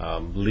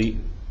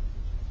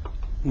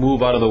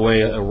move out of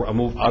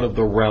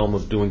the realm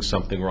of doing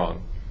something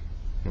wrong.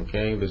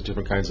 Okay, there's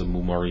different kinds of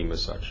mumarim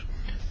as such,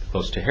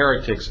 close to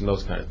heretics and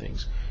those kind of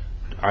things.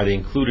 are they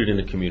included in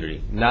the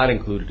community? Not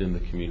included in the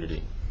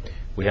community.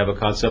 We have a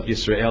concept,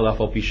 Yisrael,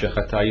 afal pi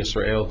shechata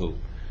Yisraelhu.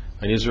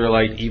 An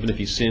Israelite, even if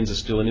he sins, is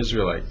still an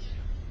Israelite.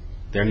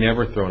 They're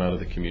never thrown out of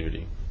the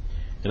community.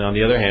 And on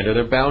the other hand, are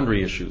there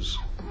boundary issues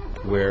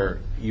where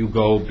you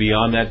go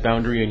beyond that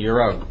boundary and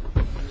you're out?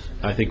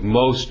 I think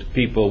most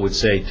people would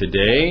say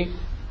today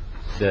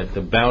that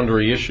the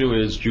boundary issue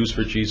is Jews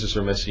for Jesus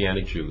or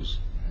Messianic Jews.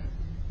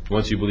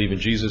 Once you believe in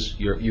Jesus,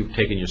 you've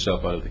taken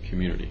yourself out of the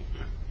community.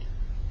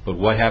 But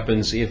what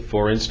happens if,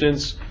 for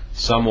instance,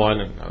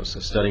 someone, and I was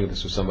studying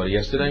this with somebody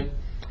yesterday,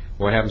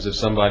 what happens if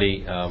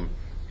somebody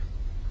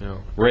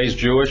raised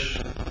Jewish,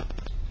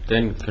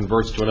 then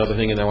converts to another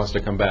thing and then wants to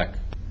come back?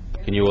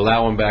 Can you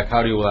allow him back?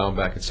 How do you allow him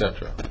back,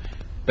 etc.?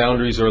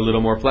 Boundaries are a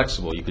little more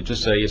flexible. You could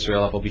just say,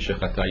 Yisrael afal pi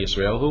shechata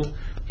Yisraelhu.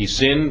 He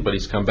sinned, but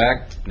he's come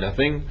back,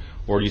 nothing.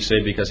 Or do you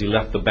say because he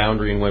left the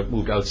boundary and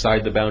moved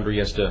outside the boundary, he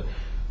has to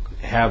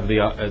have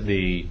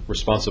the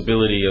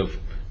responsibility of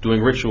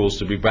doing rituals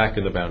to be back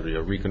in the boundary,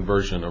 a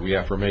reconversion, a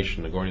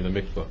reaffirmation, or going to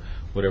the mikveh,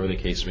 whatever the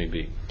case may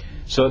be.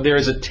 So there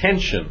is a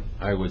tension,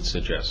 I would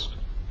suggest,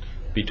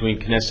 between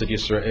Knesset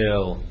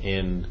Yisrael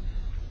and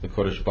the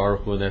Kodesh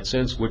Baruch Hu in that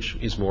sense, which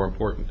is more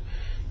important.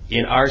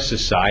 In our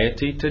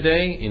society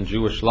today, in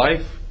Jewish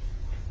life,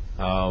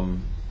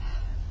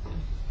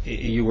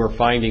 you are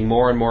finding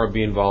more and more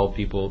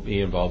people being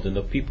involved in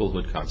the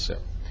peoplehood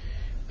concept.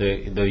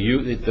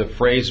 The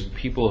phrase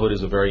peoplehood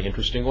is a very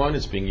interesting one.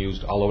 It's being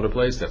used all over the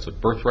place. That's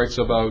what Birthright's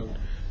about.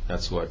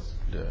 That's what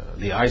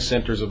the I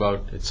Center's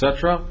about,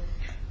 etc.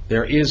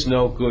 There is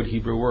no good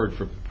Hebrew word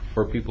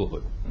for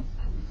peoplehood.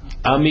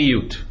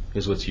 Amiyut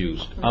is what's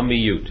used.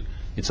 Amiyut.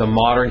 It's a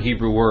modern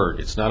Hebrew word.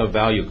 It's not a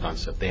value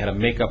concept. They had to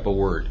make up a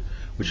word,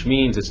 which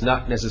means it's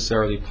not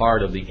necessarily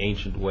part of the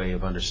ancient way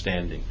of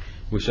understanding.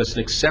 It was just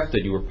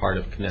accepted you were part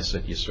of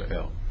Knesset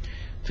Yisrael.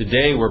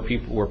 Today, where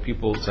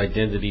people's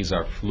identities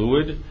are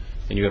fluid,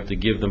 and you have to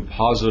give them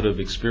positive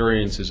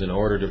experiences in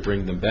order to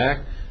bring them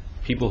back,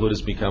 peoplehood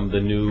has become the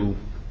new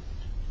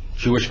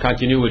Jewish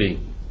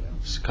continuity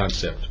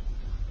concept.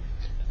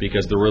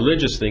 Because the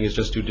religious thing is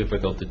just too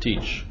difficult to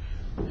teach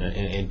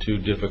and too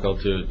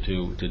difficult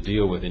to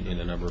deal with in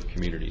a number of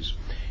communities.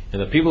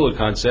 And the peoplehood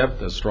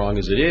concept, as strong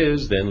as it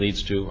is, then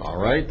leads to, all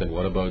right, then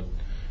what about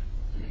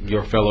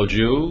your fellow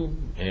Jew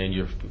and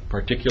your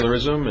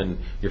particularism and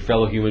your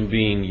fellow human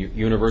being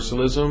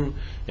universalism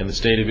and the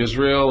state of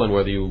Israel and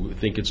whether you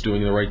think it's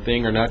doing the right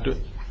thing or not?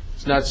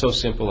 It's not so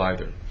simple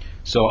either.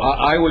 So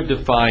I would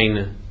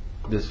define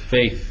this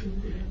faith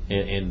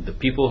and the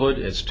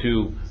peoplehood as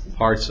two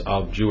parts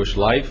of Jewish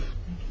life,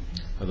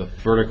 the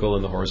vertical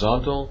and the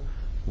horizontal.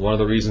 One of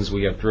the reasons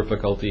we have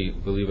difficulty,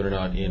 believe it or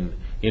not, in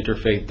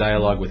interfaith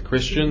dialogue with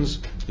Christians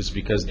is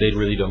because they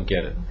really don't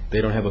get it.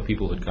 They don't have a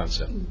peoplehood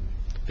concept.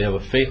 They have a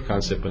faith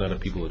concept but not a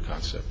peoplehood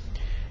concept.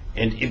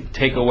 And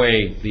take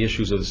away the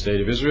issues of the state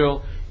of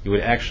Israel, it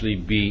would actually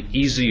be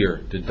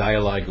easier to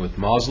dialogue with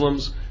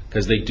Muslims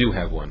because they do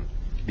have one.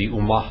 The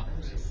ummah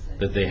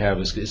that they have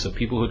is a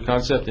peoplehood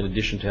concept in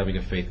addition to having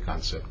a faith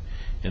concept.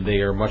 And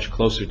they are much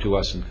closer to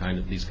us in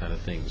these kind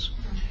of things.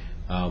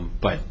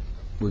 But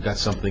we've got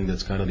something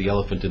that's kind of the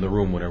elephant in the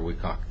room whenever we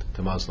talk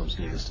to Muslims,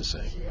 needless to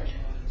say.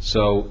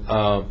 So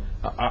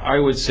I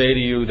would say to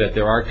you that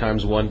there are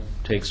times one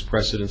takes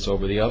precedence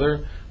over the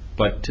other,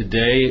 but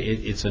today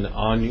it's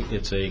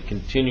a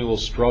continual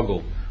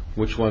struggle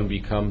which one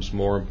becomes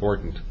more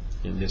important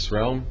in this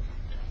realm.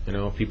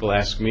 People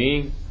ask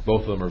me,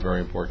 both of them are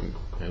very important,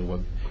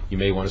 and you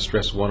may want to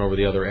stress one over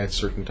the other at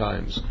certain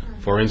times.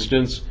 For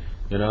instance,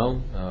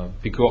 pikuach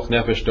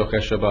nefesh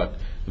tochesh Shabbat.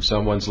 If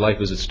someone's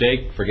life is at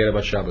stake, forget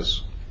about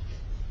Shabbos.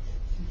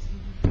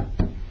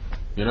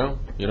 You don't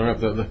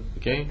have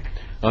okay.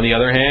 On the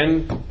other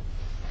hand,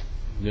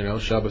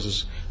 Shabbos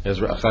is, as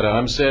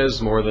Chadam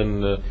says, more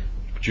than the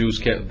Jews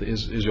kept,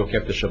 Israel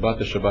kept the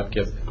Shabbat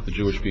kept the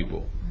Jewish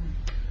people.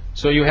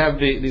 So you have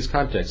these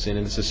contexts, and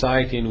in the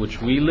society in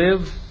which we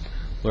live,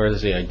 where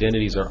as the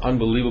identities are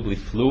unbelievably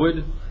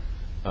fluid,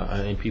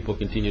 and people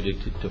continue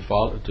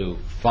to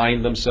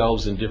find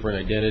themselves in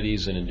different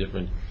identities and in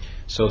different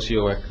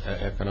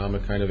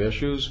socio-economic kind of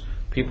issues,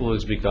 people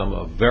has become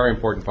a very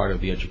important part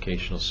of the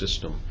educational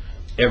system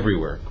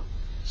everywhere,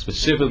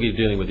 specifically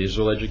dealing with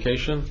Israel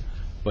education,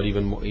 but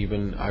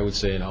even I would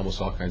say in almost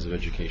all kinds of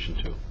education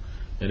too.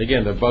 And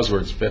again, the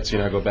buzzwords, Betsy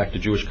and I go back to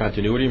Jewish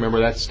continuity.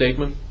 Remember that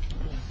statement?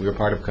 We were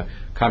part of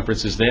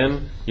conferences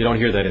then. You don't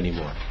hear that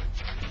anymore.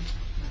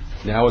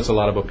 Now it's a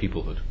lot about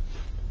peoplehood.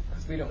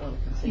 We don't want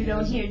to consider You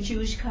don't hear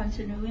Jewish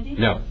continuity?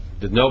 No,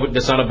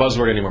 that's not a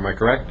buzzword anymore. Am I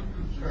correct?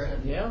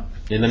 Yeah.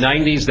 In the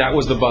 90s, that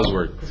was the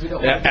buzzword.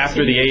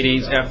 After the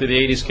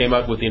 80s came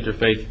out with the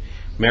interfaith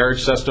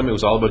marriage system, it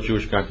was all about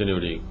Jewish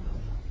continuity.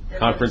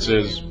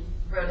 Conferences.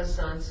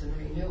 Renaissance and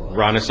renewal.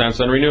 Renaissance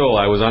and renewal.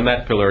 I was on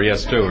that pillar,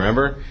 yes, too.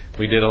 Remember?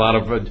 We did a lot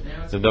of,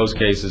 in those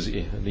cases,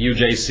 the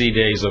UJC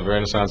days of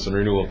Renaissance and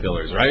renewal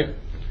pillars, right?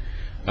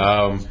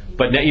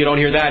 But you don't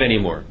hear that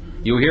anymore.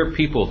 You hear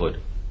peoplehood.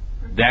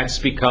 That's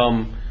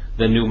become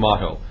the new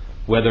motto.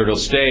 Whether it'll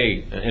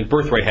stay, and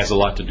birthright has a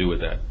lot to do with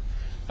that.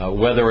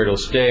 Whether it'll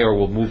stay or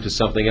will move to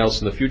something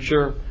else in the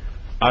future,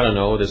 I don't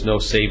know. There's no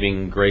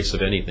saving grace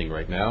of anything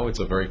right now. It's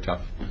a very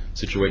tough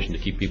situation to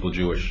keep people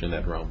Jewish in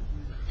that realm.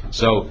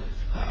 So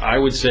I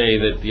would say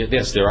that,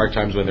 yes, there are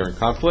times when they're in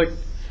conflict.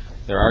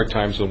 There are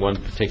times when one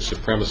takes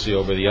supremacy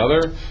over the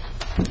other.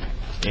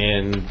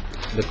 And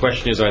the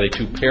question is, are they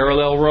two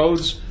parallel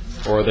roads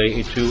or are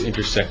they two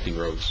intersecting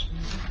roads?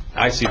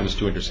 I see them as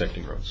two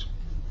intersecting roads.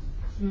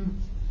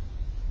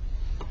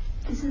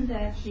 Isn't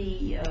that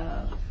the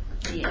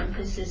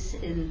emphasis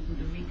in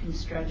the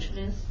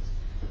Reconstructionist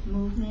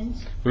movement?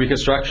 The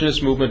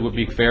Reconstructionist movement would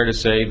be fair to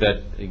say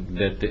that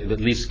at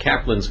least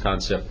Kaplan's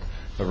concept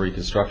of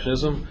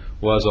Reconstructionism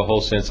was a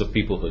whole sense of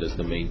peoplehood as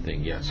the main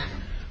thing, yes.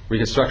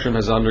 Reconstruction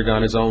has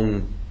undergone its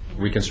own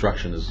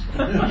Reconstructionism.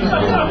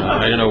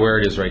 I don't know where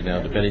it is right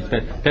now.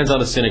 Depends on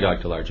the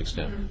synagogue to a large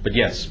extent. But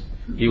yes,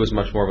 he was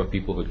much more of a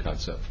peoplehood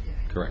concept.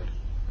 Correct.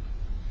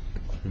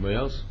 Anybody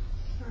else?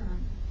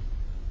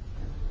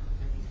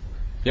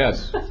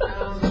 Yes.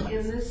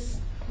 In this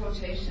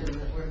quotation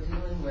that we're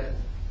dealing with,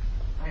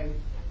 I'm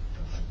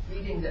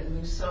reading that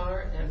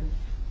Musar and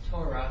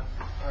Torah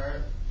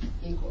are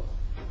equal.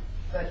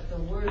 But the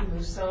word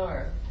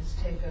Musar has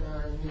taken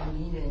on new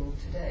meaning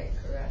today,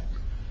 correct?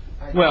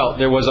 Well,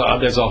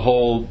 there's a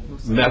whole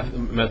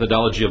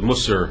methodology of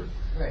Musar,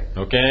 Right.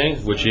 okay,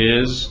 which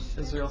is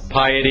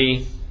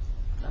piety,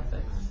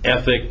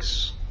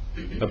 ethics,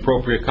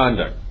 appropriate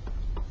conduct.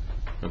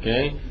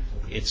 Okay?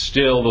 It's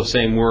still the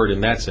same word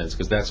in that sense,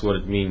 because that's what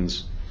it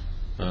means.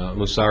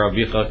 Musar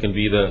avicha can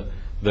be the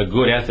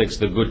good ethics,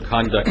 the good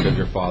conduct of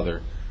your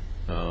father.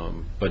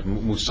 But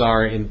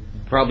Musar,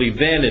 probably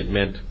then it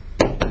meant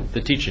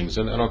the teachings,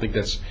 and I don't think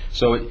that's...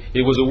 So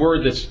it was a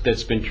word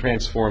that's been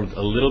transformed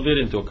a little bit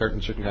into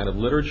a certain kind of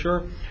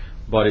literature,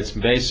 but its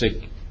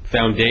basic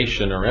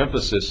foundation or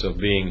emphasis of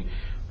being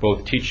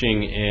both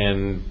teaching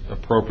and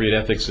appropriate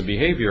ethics and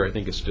behavior, I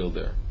think, is still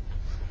there.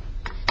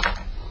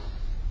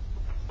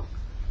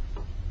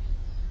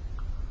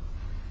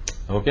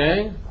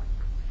 Okay?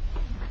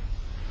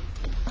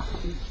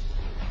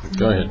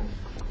 Go ahead.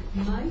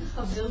 מהי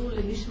חבר הוא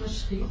לאיש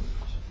משחית?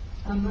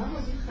 אמר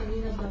רבי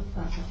חנינא בר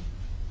פפא,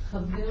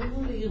 חבר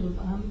הוא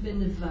לירבעם בן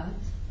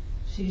נבט,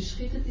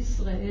 שהשחית את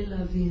ישראל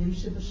לאביהם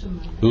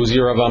שבשמיים. Who's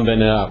Yeravam ben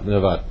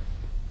Nevat?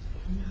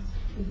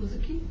 He was a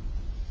king.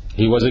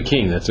 He was a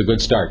king. That's a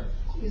good start.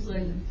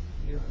 Israeli.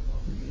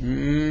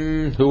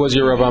 Who was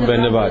Yeravam ben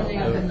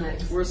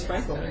Nevat? Where's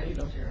Franco?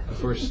 The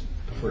first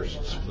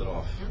split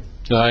off.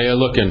 You're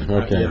looking.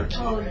 Okay.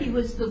 Oh, he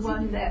was the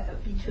one that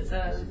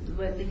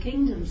when the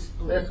kingdom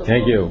split.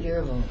 Thank you.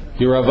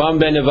 Yeravam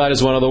ben Nevat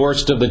is one of the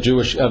worst of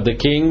the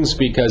kings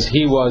because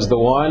he was the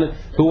one.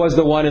 Who was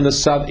the one in the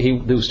south?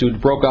 Who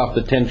broke off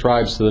the 10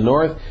 tribes to the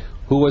north.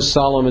 Who was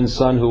Solomon's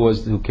son?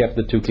 Who kept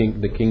the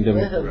kingdom?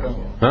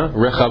 Huh?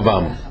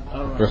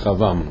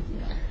 Rechavam.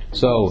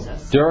 So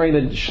during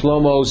the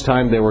Shlomo's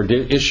time, there were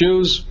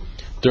issues.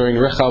 During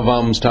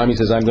Rechavam's time, he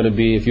says, "I'm going to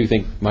be. If you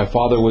think my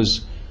father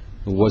was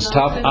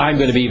tough, I'm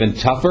going to be even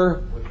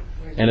tougher."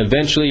 And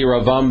eventually,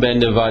 Yeravam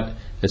ben Nevat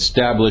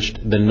established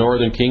the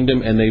northern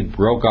kingdom, and they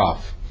broke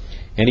off.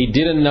 And he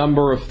did a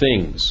number of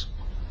things.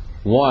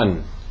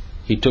 One,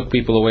 he took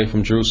people away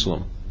from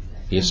Jerusalem.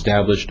 He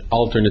established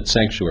alternate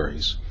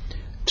sanctuaries.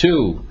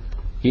 Two,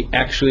 he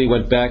actually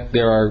went back.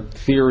 There are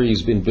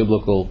theories in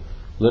biblical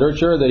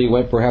literature that he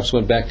perhaps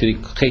went back to the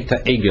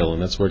Chet Egel,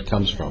 and that's where it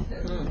comes from,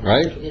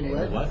 right?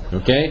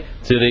 Okay,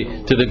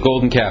 to the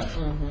golden calf,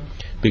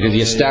 because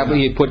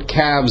he put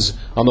calves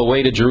on the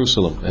way to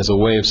Jerusalem as a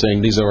way of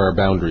saying these are our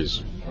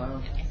boundaries.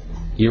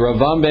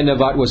 Yeravam ben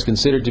Nevat was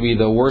considered to be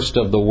the worst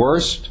of the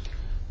worst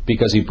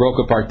because he broke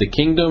apart the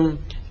kingdom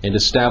and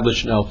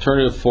established an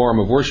alternative form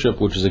of worship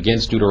which is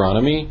against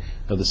Deuteronomy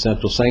of the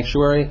central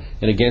sanctuary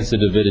and against the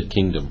Davidic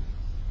kingdom.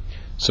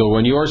 So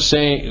when you're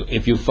saying,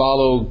 if you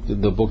follow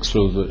the books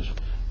of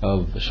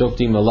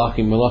Shoftim,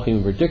 Malachim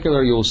in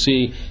particular, you'll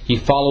see he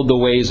followed the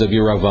ways of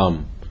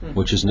Yeravam,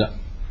 which is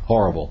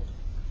horrible.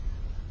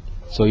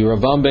 So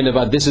Yeravam ben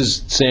Nevat, this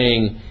is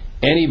saying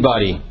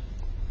anybody,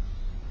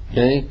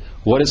 okay,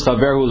 what is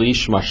Chaverhu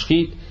Lish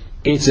Mashchit?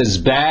 It's as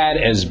bad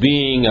as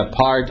being a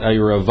part of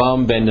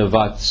Yeravam ben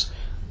Nevat's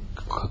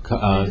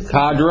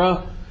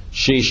cadre,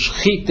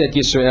 Sheishchit et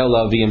Yisrael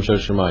Avim Shel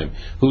Shemayim,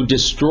 who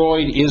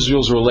destroyed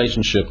Israel's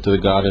relationship to the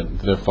God, to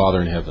their Father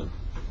in heaven.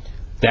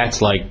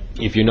 That's like,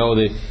 if you know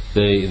the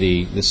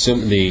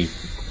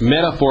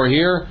metaphor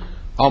here,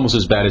 almost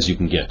as bad as you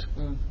can get.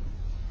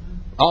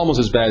 Almost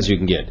as bad as you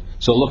can get.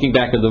 So looking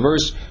back at the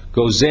verse,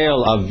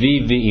 Gozel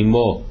Aviv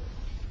v'imo,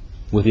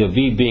 with the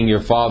Aviv being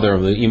your father,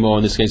 the Imo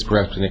in this case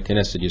perhaps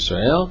Knesset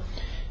Yisrael.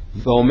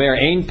 Omer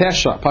ein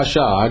pasha,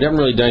 I haven't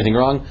really done anything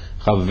wrong.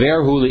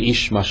 Chaverhu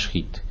leish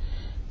mashchit.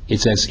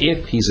 It's as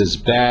if he's as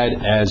bad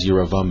as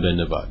Yeravam ben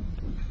Nevat.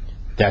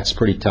 That's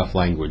pretty tough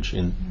language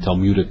in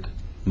Talmudic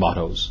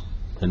mottos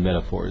and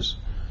metaphors.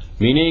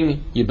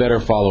 Meaning, you better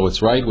follow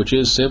what's right, which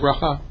is say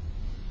bracha.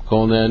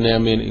 Kol ne'aneh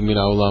min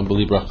ha'olam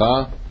b'li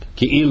bracha.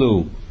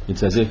 Ki'ilu.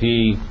 It's as if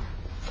he,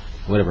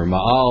 whatever,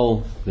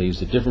 ma'al, they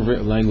use a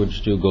different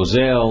language too,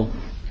 gozel,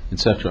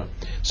 etc.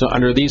 So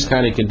under these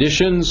kind of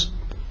conditions,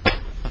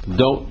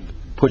 don't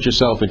put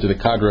yourself into the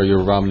kadra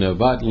Yeravam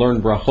Nevat.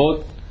 Learn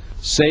brachot,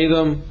 say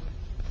them,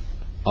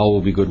 all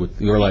will be good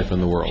with your life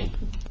and the world.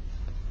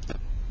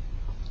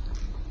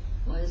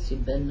 Why is he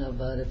Ben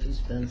Navad if he's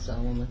Ben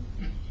Solomon?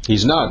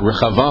 He's not.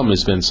 Rechavam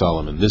is Ben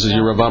Solomon. This is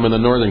Yeravam in the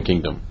northern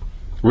kingdom.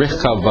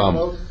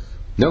 Rechavam.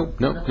 No.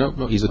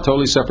 He's a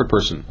totally separate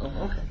person. Oh,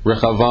 okay.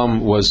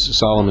 Rechavam was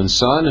Solomon's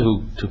son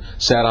who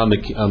sat on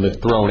the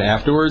throne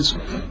afterwards.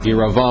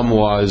 Yeravam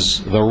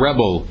was the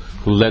rebel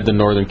who led the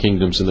northern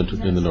kingdoms in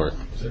the north.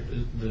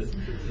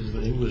 Is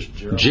the English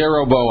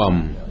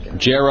Jeroboam.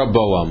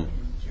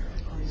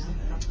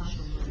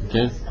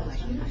 Okay.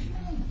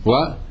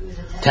 What?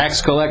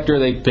 Tax collector.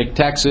 They picked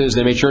taxes.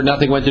 They made sure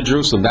nothing went to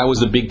Jerusalem. That was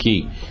the big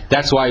key.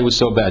 That's why he was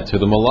so bad. To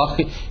the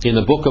Malachim, in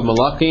the book of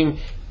Malachim,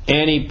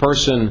 any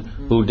person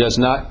who does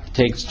not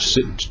take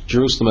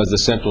Jerusalem as the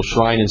central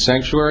shrine and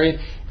sanctuary,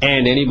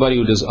 and anybody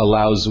who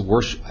allows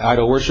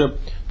idol worship,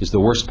 is the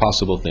worst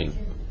possible thing.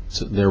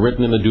 So they're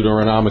written in the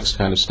Deuteronomics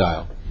kind of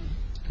style,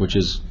 which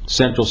is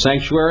central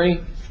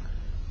sanctuary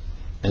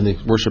and the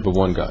worship of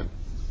one God.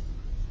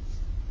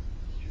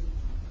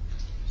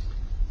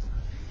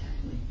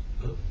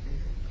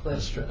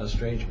 A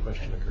strange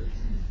question occurred.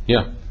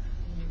 Yeah.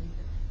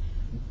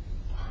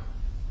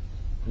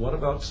 What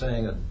about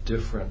saying a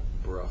different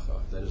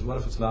bracha? That is, what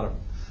if it's not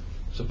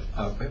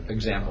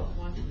example?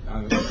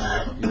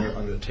 You're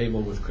on the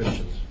table with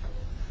Christians,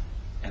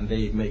 and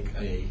they make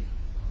a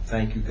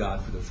thank you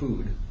God for the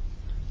food.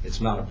 It's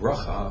not a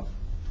bracha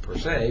per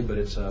se, but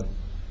it's a.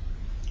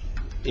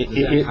 Does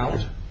that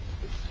count?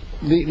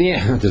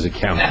 Does it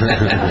count?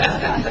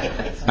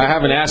 I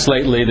haven't asked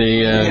lately.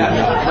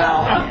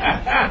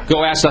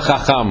 Go ask the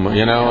Chacham.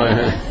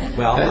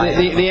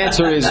 The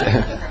answer is,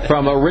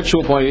 from a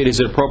ritual point of view, is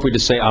it appropriate to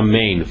say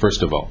Amen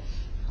first of all?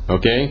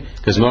 Okay,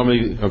 because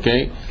normally,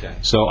 okay.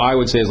 So I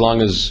would say, as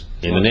long as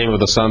in the name of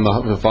the Son,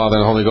 the Father,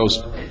 and the Holy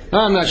Ghost.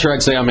 I'm not sure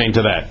I'd say Amen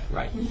to that.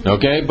 Right.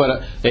 Okay,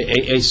 but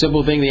a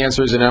simple thing. The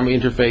answer is in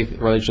interfaith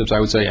relationships. I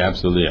would say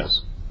absolutely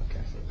yes.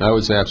 Okay. I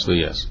would say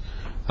absolutely yes.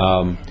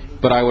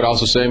 But I would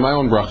also say my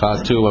own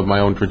bracha too, of my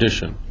own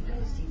tradition.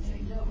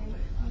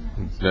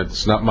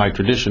 That's not my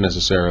tradition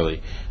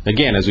necessarily.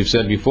 Again, as we've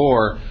said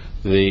before,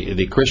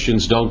 the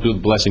Christians don't do the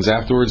blessings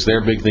afterwards.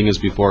 Their big thing is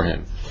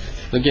beforehand.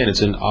 Again,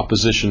 it's in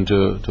opposition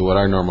to what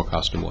our normal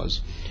custom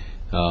was.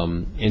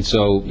 And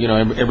so,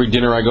 every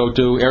dinner I go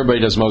to,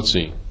 everybody does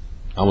motzi.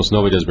 Almost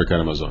nobody does Birkat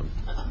Hamazon.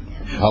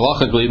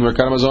 Halachically,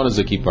 Birkat Hamazon is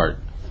the key part.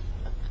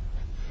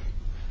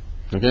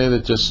 Okay,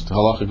 that just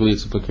halachically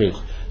it's the case.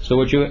 So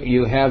what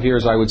you have here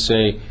is, I would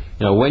say,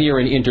 when you're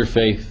in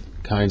interfaith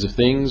kinds of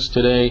things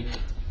today,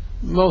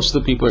 most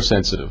of the people are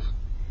sensitive,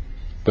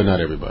 but not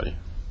everybody.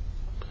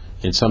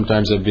 And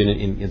sometimes I've been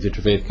in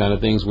interfaith kind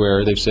of things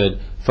where they've said,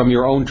 from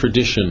your own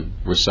tradition,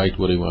 recite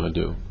what you want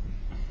to do.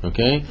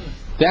 Okay?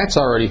 That's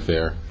already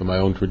fair. From my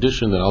own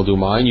tradition, then I'll do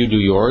mine, you do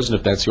yours, and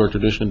if that's your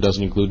tradition and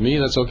doesn't include me,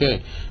 that's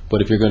okay.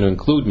 But if you're going to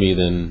include me,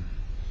 then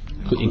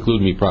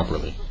include me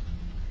properly.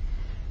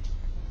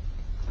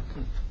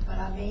 But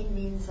Amen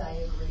means I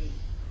agree.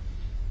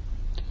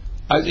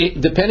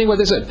 Depending what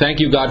they said.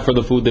 Thank you, God, for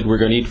the food that we're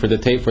going to eat, for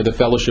the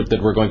fellowship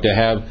that we're going to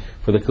have,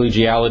 for the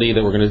collegiality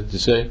that we're going to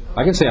say.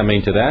 I can say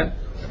Amen to that.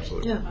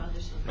 Absolutely. Yeah.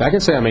 I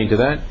can say Amen to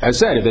that. I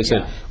said, if they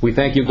said, we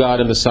thank you, God,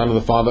 and the Son and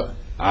the Father,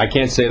 I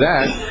can't say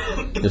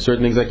that. There's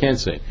certain things I can't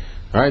say.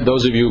 All right,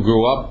 those of you who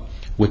grew up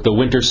with the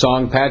winter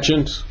song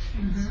pageant,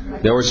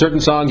 there were certain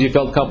songs you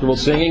felt comfortable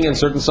singing and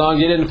certain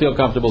songs you didn't feel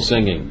comfortable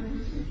singing.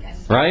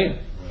 Right?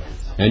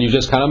 And you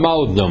just kind of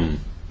mouthed them.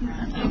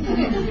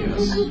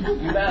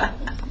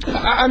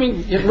 I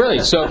mean, really.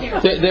 So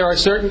there are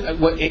certain.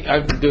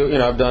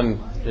 I've done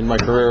in my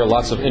career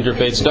lots of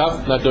interfaith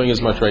stuff. Not doing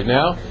as much right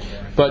now,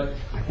 but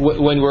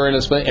when we're in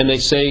a space and they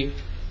say,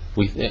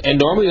 and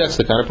normally that's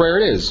the kind of prayer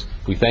it is.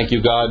 We thank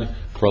you, God,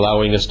 for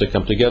allowing us to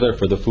come together,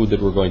 for the food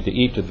that we're going to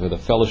eat, for the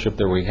fellowship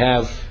that we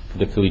have, for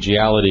the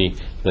collegiality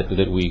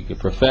that we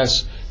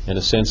profess, and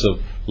a sense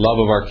of love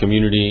of our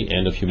community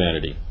and of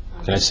humanity.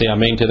 Can I say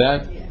Amen to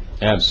that?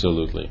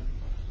 Absolutely.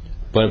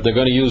 But if they're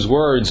going to use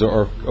words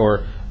or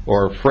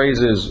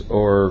phrases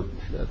or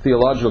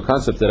theological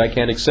concepts that I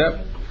can't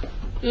accept,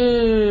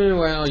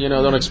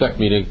 don't expect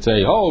me to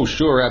say, oh,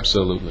 sure,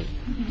 absolutely.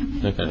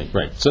 Okay,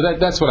 right. So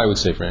that's what I would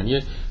say, Fran.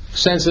 You're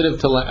sensitive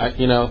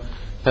to,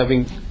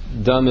 having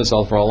done this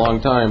for a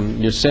long time,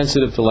 you're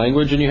sensitive to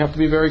language, and you have to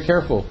be very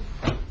careful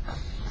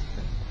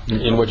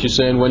in what you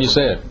say and when you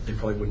say it. They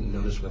probably wouldn't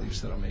notice whether you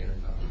said Amen or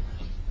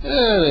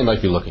not. They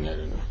might be looking at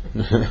it.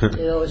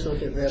 They always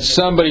look at rabbis.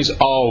 Somebody's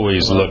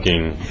always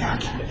looking.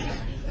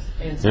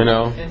 And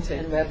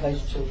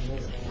rabbis' children.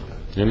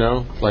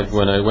 Like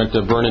when I went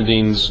to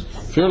Bernadine's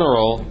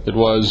funeral, it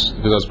was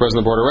because I was president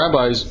of the Board of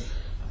Rabbis.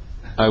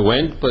 I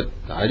went, but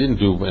I didn't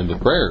do end the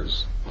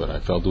prayers. But I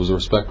felt it was a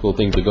respectful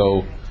thing to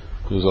go,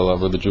 because I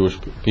love the Jewish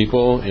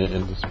people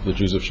and the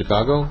Jews of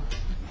Chicago,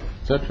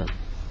 etc.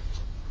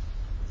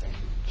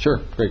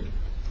 Sure, great.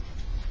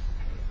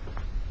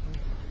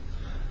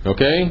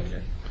 Okay?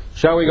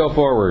 Shall we go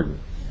forward?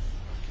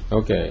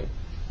 Okay.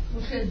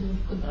 Okay, so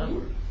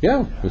continue.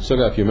 Yeah, we've still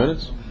got a few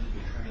minutes.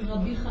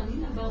 רבי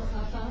חנינא בר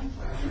חפא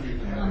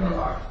רמז,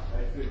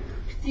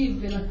 כתיב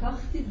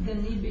ולקחתי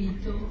דגני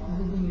בעיתו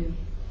וגומר,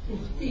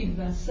 וכתיב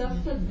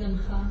ואספת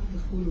דגנך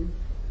וכולו.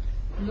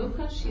 לא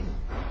קשיא.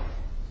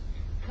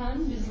 כאן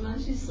בזמן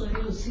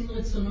שישראל עושים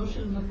רצונו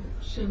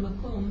של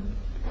מקום,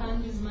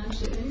 כאן בזמן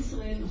שאין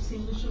ישראל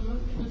עושים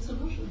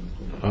רצונו של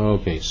מקום.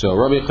 Okay, so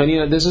Rabbi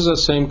Chanina, this is the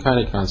same kind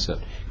of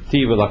concept.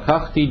 כתיב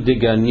ולקחתי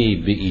דגני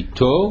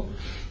בעיתו.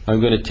 I'm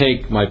going to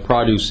take my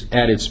produce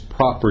at its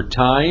proper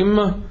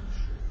time.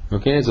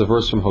 Okay, it's a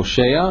verse from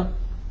Hosea.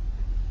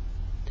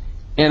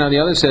 And on the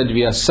other side,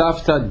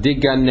 V'asafta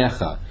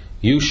diganecha.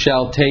 You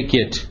shall take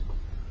it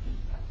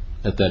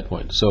at that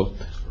point. So,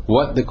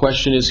 what the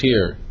question is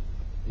here,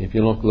 if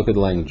you look at the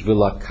language,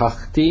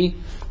 V'lakachti,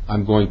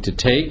 I'm going to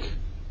take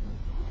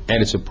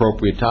at its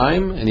appropriate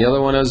time. And the other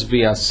one is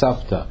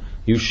V'asafta.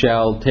 You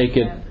shall take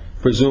it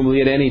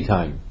presumably at any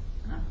time.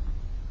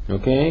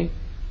 Okay?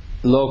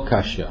 Lo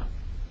kasha.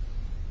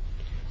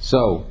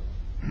 So,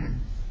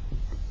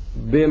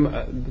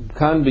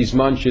 kan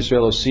bisman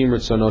Yisrael osim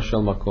ritzono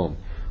shel makom.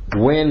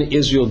 When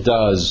Israel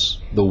does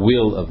the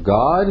will of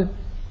God,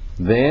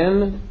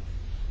 then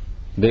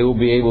they will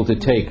be able to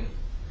take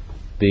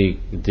the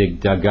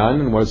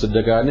dagan. And what is the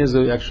dagan? Is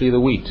actually the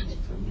wheat.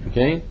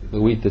 Okay, the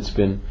wheat that's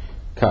been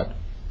cut.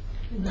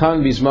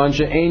 Kan bisman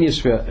she'ein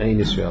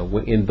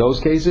Yisrael. In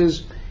those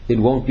cases, it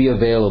won't be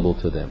available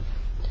to them.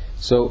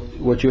 So,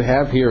 what you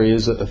have here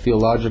is a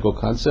theological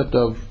concept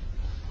of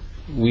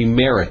we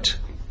merit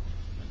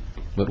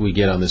what we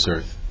get on this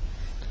earth.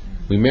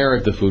 We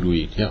merit the food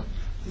we eat, yeah.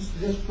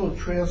 This book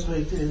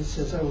translates and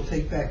says, I will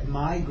take back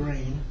my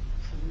grain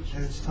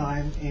at its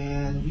time,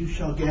 and you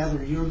shall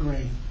gather your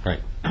grain. Right,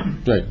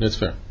 right, that's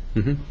fair.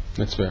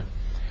 That's fair.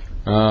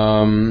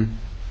 Let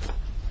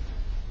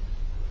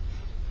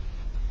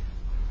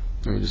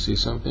me just see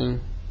something.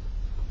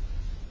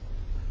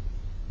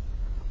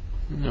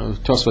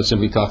 Tosfot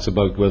simply talks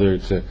about whether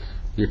it's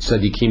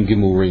tzadikim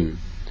gemurim.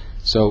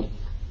 So,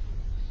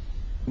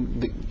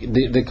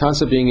 the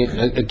concept being,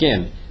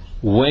 again,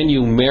 when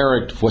you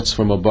merit what's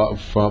from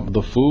above, from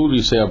the food,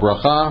 you say a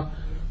bracha,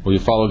 or you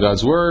follow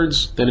God's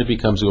words, then it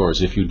becomes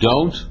yours. If you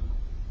don't,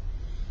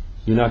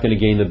 you're not going to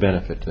gain the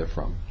benefit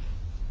therefrom.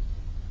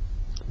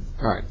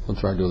 All right, we'll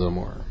try to do a little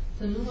more.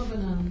 תנו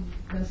רבנן,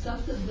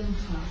 ואספת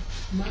דגנך,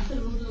 מה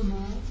תלמוד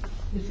לומר,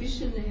 לפי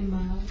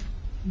שנאמר,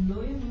 לא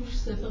ימוש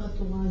ספר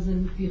התורה הזה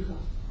מפיך.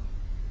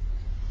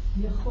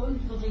 יכול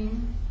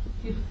דברים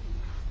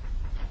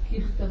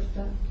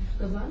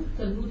ככתבן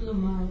תלמוד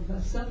לומר,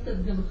 ואספת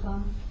דגנך,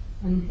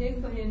 הנהג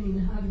בהם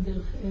מנהג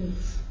דרך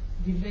ארץ.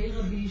 דברי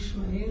רבי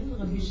ישמעאל,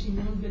 רבי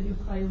שמעון בן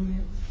יוחאי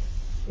אומר,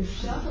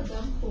 אפשר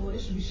אדם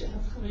חורש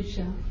בשעת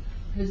חרישה,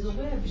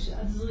 וזורע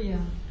בשעת זריעה,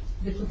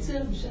 וקוצר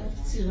בשעת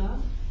קצירה,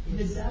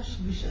 ודש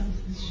בשעת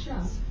דשה,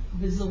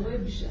 וזורע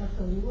בשעת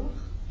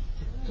הרוח,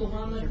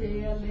 תורה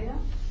מדעי עליה,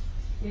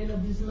 אלא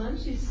בזמן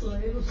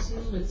שישראל עושים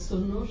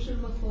רצונו של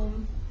מקום,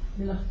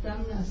 מלאכתם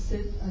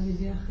נעשית על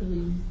ידי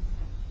אחרים,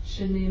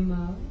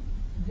 שנאמר,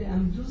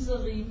 ועמדו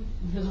זרים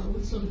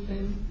וראו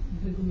צונפם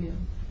וגומר.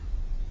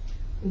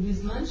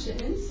 ובזמן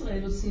שאין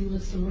ישראל עושים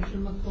רצונו של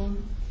מקום,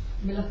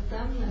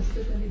 מלאכתם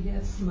נעשית על ידי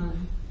עצמן,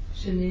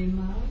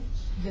 שנאמר,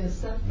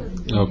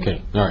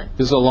 Okay, all right.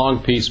 This is a long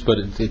piece, but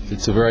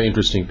it's a very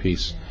interesting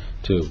piece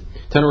too.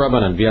 Tanu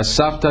Rabbanan,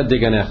 v'asafta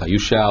diganecha. You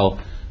shall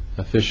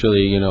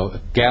officially,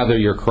 gather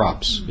your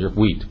crops, your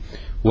wheat.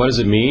 What does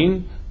it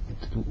mean?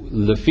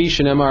 Lefi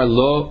shenemar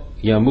lo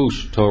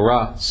yamush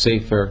Torah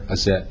sefer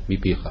hazeh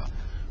mipicha.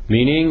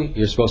 Meaning,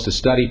 you're supposed to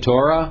study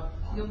Torah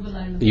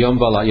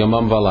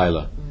yomam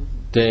v'layla.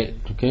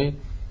 Okay?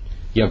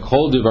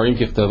 Yakhol devarim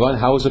kichtavan.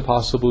 How is it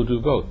possible to do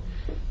both?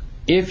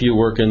 If you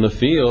work in the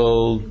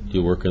field,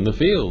 you work in the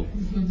field.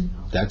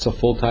 That's a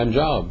full-time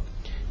job.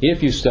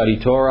 If you study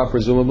Torah,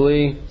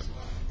 presumably,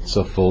 it's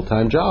a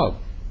full-time job.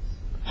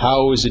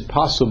 How is it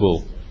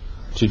possible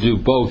to do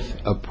both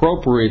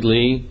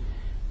appropriately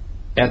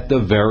at the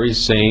very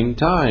same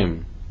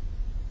time?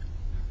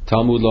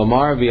 Talmud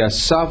lomar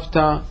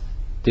v'asavta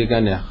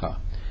diganecha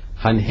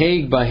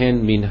hanheg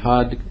bahen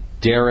minhad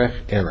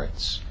derech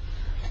eretz.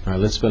 All right,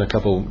 let's spend a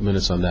couple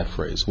minutes on that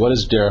phrase. What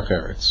is derech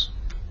eretz?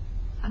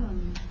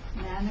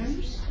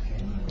 Manners.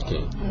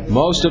 Okay.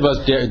 Most of us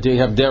have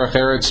derech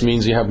eretz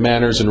means you have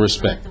manners and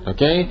respect.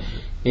 Okay,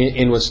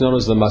 in what's known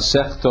as the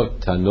Masechtot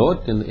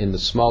Tanot, in the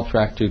small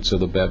tractates of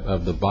the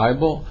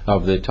Bible,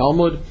 of the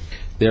Talmud,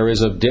 there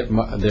is a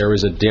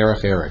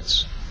derech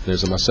eretz.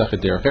 There's a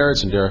Masechet derech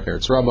eretz and derech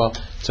eretz rabbah,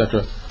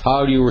 etc.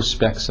 How do you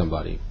respect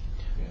somebody?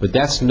 But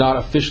that's not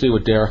officially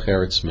what derech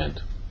eretz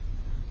meant.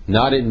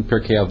 Not in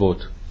Pirkei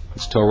Avot.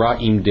 It's Torah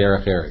im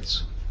derech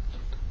eretz.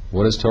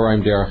 What does Torah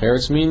im derech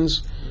eretz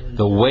means?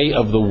 The way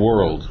of the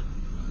world.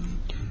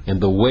 And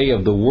the way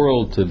of the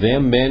world to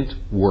them meant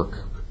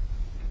work.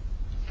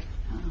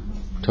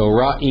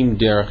 Torah im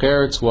derech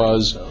eretz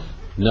was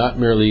not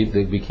merely,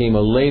 it became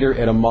a later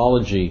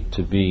etymology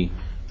to be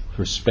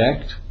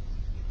respect,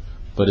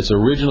 but its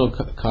original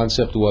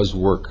concept was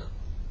work.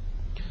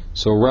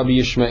 So Rabbi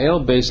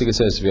Yishmael basically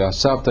says,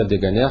 V'asavta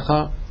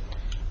deganecha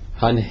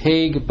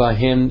hanheg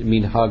bahem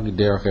minhag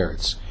derech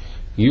eretz.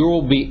 You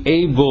will be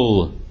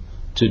able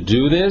to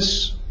do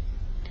this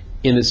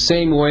in the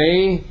same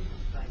way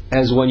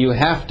as when you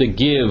have to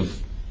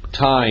give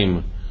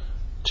time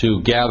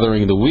to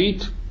gathering the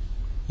wheat,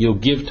 you'll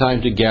give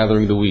time to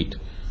gathering the wheat.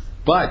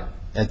 But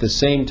at the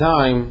same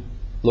time,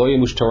 lo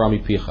yemush Torah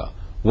mipicha.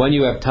 When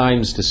you have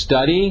times to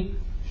study,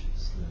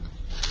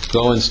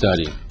 go and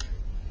study.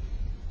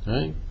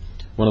 Right?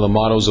 One of the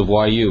mottos of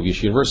YU,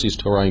 Yeshiva University, is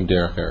Torah im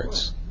derech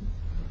eretz.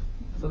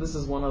 So this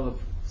is one of the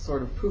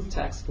sort of proof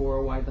texts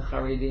for why the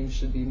Haredim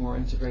should be more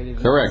integrated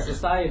Correct. in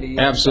society.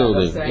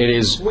 Absolutely. Instead of saying, It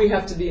is. We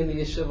have to be in the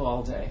yeshiva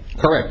all day.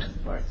 Correct.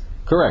 Right.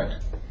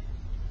 Correct.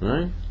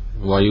 Right?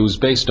 YU is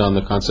based on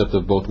the concept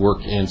of both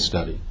work and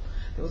study.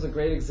 There was a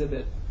great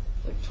exhibit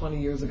like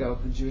 20 years ago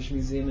at the Jewish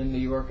Museum in New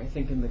York, I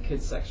think in the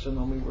kids section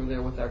when we were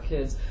there with our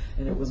kids,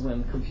 and it was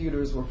when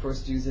computers were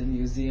first used in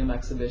museum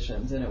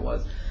exhibitions, and it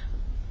was,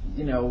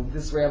 you know,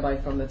 this rabbi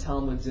from the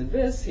Talmud did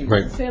this, he was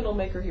Right. a sandal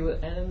maker,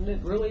 and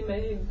it really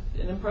made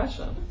an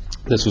impression.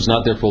 This was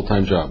not their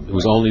full-time job. It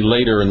was only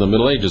later in the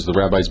Middle Ages the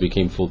rabbis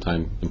became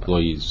full-time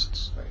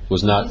employees. It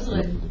was not.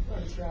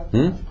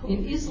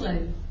 In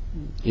Israel.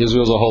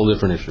 Israel's a whole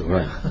different issue,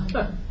 right?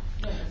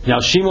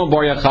 Now, Shimon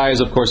Bar Yochai is,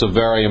 of course, a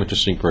very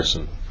interesting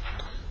person.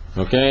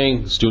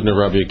 Okay, student of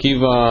Rabbi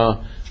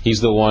Akiva. He's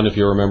the one, if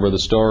you remember the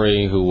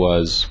story, who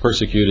was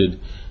persecuted,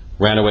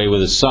 ran away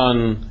with his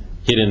son,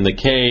 hid in the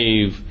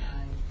cave,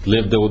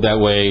 lived that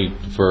way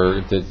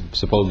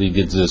supposedly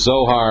did the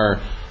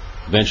Zohar,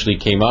 eventually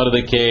came out of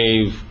the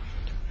cave,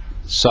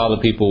 saw the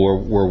people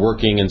were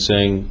working and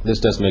saying, this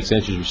doesn't make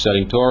sense, you're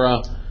studying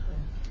Torah.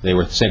 They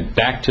were sent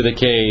back to the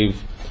cave.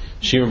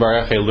 Shimon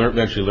Bar Yochai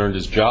eventually learned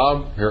his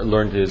job,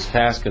 learned his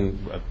task, and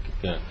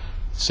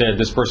said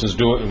this person's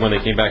doing, when they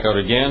came back out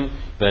again,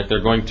 that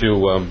they're going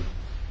to,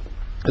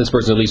 this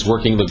person at least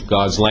working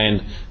God's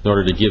land in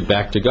order to give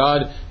back to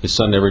God. His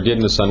son never did,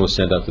 and the son was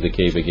sent out to the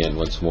cave again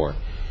once more.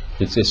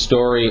 It's a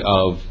story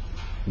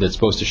that's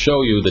supposed to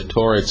show you that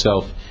Torah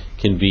itself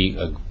can be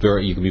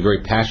you can be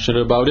very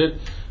passionate about it,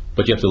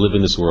 but you have to live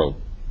in this world.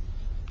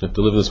 You have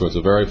to live in this world.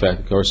 So very fact,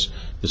 of course,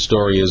 the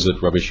story is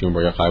that Rabbi Shimon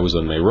Bar Yochai was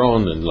on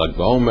Meron and Lag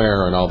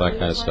BaOmer and all that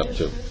kind of stuff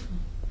too.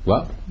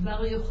 What? Bar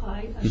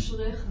Yochai,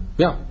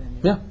 Ashrecha.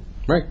 Yeah,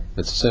 right.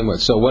 That's the same way.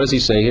 So what does he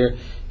say here?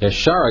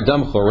 Yeshar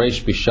Adam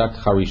Choresh Bishat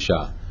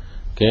Harisha.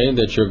 Okay,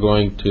 that you're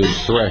going to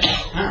thresh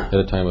at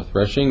the time of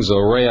threshing.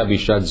 Zoreya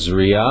Bishat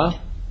Zriya.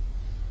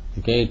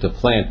 Okay, to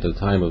plant at the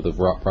time of the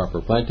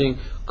proper planting.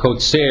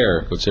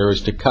 Kotzer. Kotzer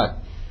is to cut.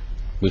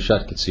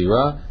 Bishat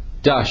Ketzira.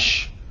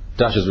 Dash.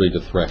 Dash is really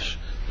to thresh.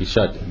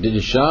 Bishat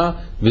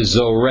Disha.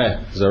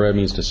 Vizoreh. Zoreh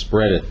means to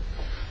spread it.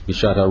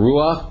 Bishat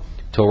Haruach.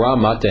 Torah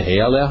Matehei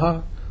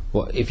Aleha.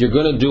 Well, if you're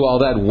going to do all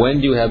that,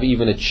 when do you have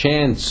even a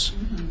chance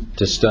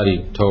to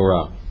study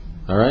Torah?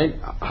 All right?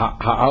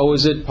 How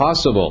is it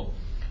possible?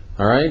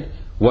 All right?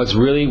 What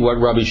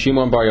Rabbi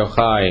Shimon Bar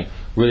Yochai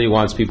really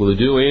wants people to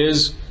do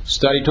is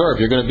study Torah. If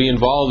you're going to be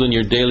involved in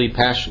your daily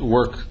passion,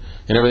 work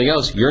and everything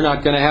else, you're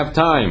not going to have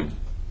time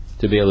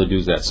to be able to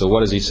do that. So what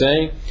does he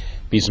say?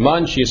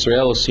 Bisman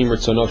Yisrael osim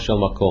ritzono shel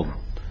makom.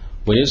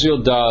 When Israel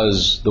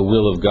does the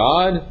will of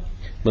God,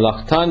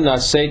 melachtan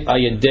naset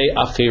ayedei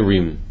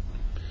acherim.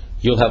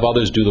 You'll have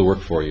others do the work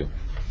for you.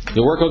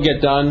 The work will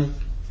get done,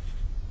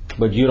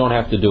 but you don't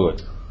have to do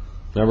it.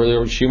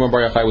 Remember, Shimon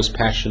Bar Yochai was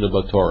passionate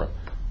about Torah.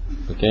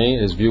 Okay,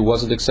 his view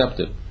wasn't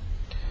accepted.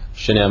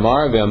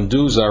 Shene'amar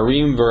ve'amdu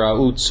zarim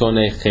v'ra'u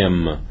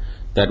tzonechem.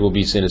 That will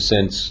be, in a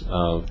sense,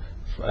 a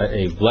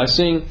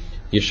blessing.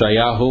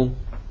 Yeshayahu,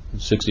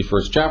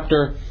 61st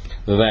chapter,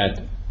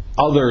 that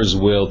others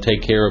will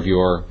take care of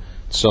your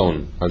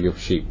tzon, of your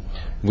sheep.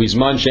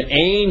 Vizman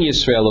she'ein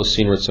Yisrael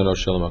osin ritzono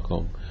shel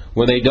makom.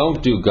 When they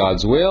don't do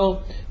God's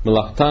will,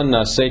 melachtan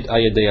naset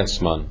ayedei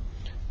asman.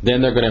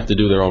 Then they're going to have to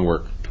do their own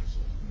work.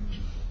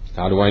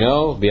 How do I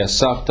know?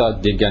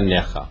 V'asafta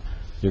deganecha.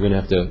 You're going to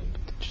have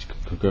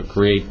to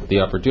create the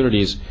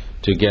opportunities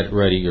to get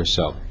ready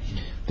yourself.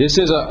 This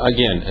is,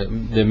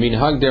 again, the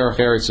minhag derech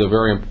eretz is a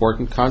very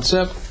important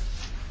concept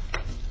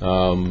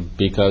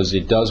because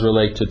it does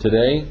relate to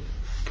today.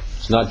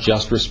 It's not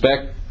just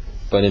respect,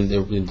 but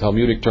in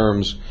Talmudic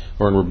terms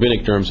or in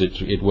rabbinic terms,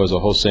 it was a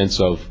whole sense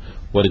of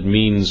what it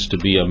means to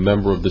be a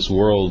member of this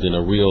world in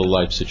a real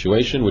life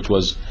situation, which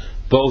was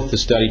both to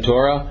study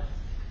Torah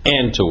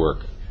and to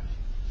work.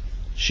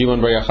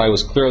 Shimon Bar Yochai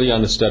was clearly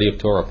on the study of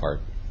Torah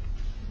part.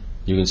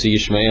 You can see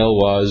Yishmael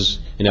was,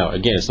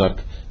 again, it's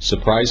not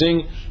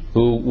surprising,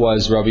 who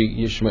was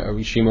Rabbi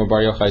Shimon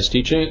Bar Yochai's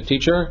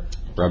teacher?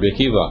 Rabbi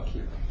Akiva.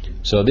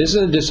 So this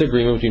is a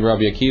disagreement between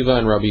Rabbi Akiva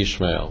and Rabbi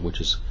Yishmael, which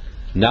is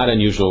not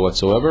unusual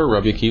whatsoever.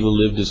 Rabbi Akiva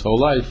lived his whole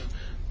life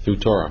through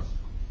Torah.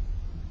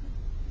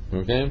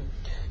 Okay?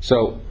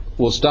 So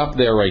we'll stop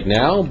there right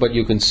now, but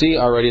you can see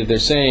already that they're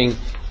saying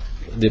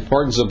the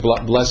importance of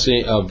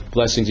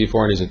blessings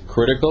beforehand is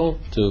critical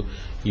to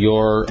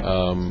your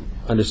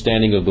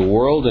understanding of the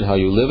world and how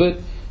you live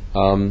it,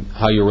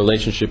 how your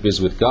relationship is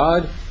with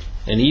God,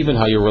 and even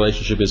how your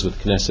relationship is with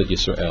Knesset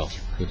Yisrael,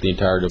 with the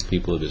entire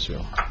people of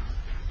Israel.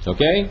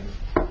 Okay?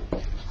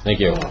 Thank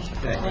you.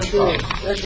 Okay.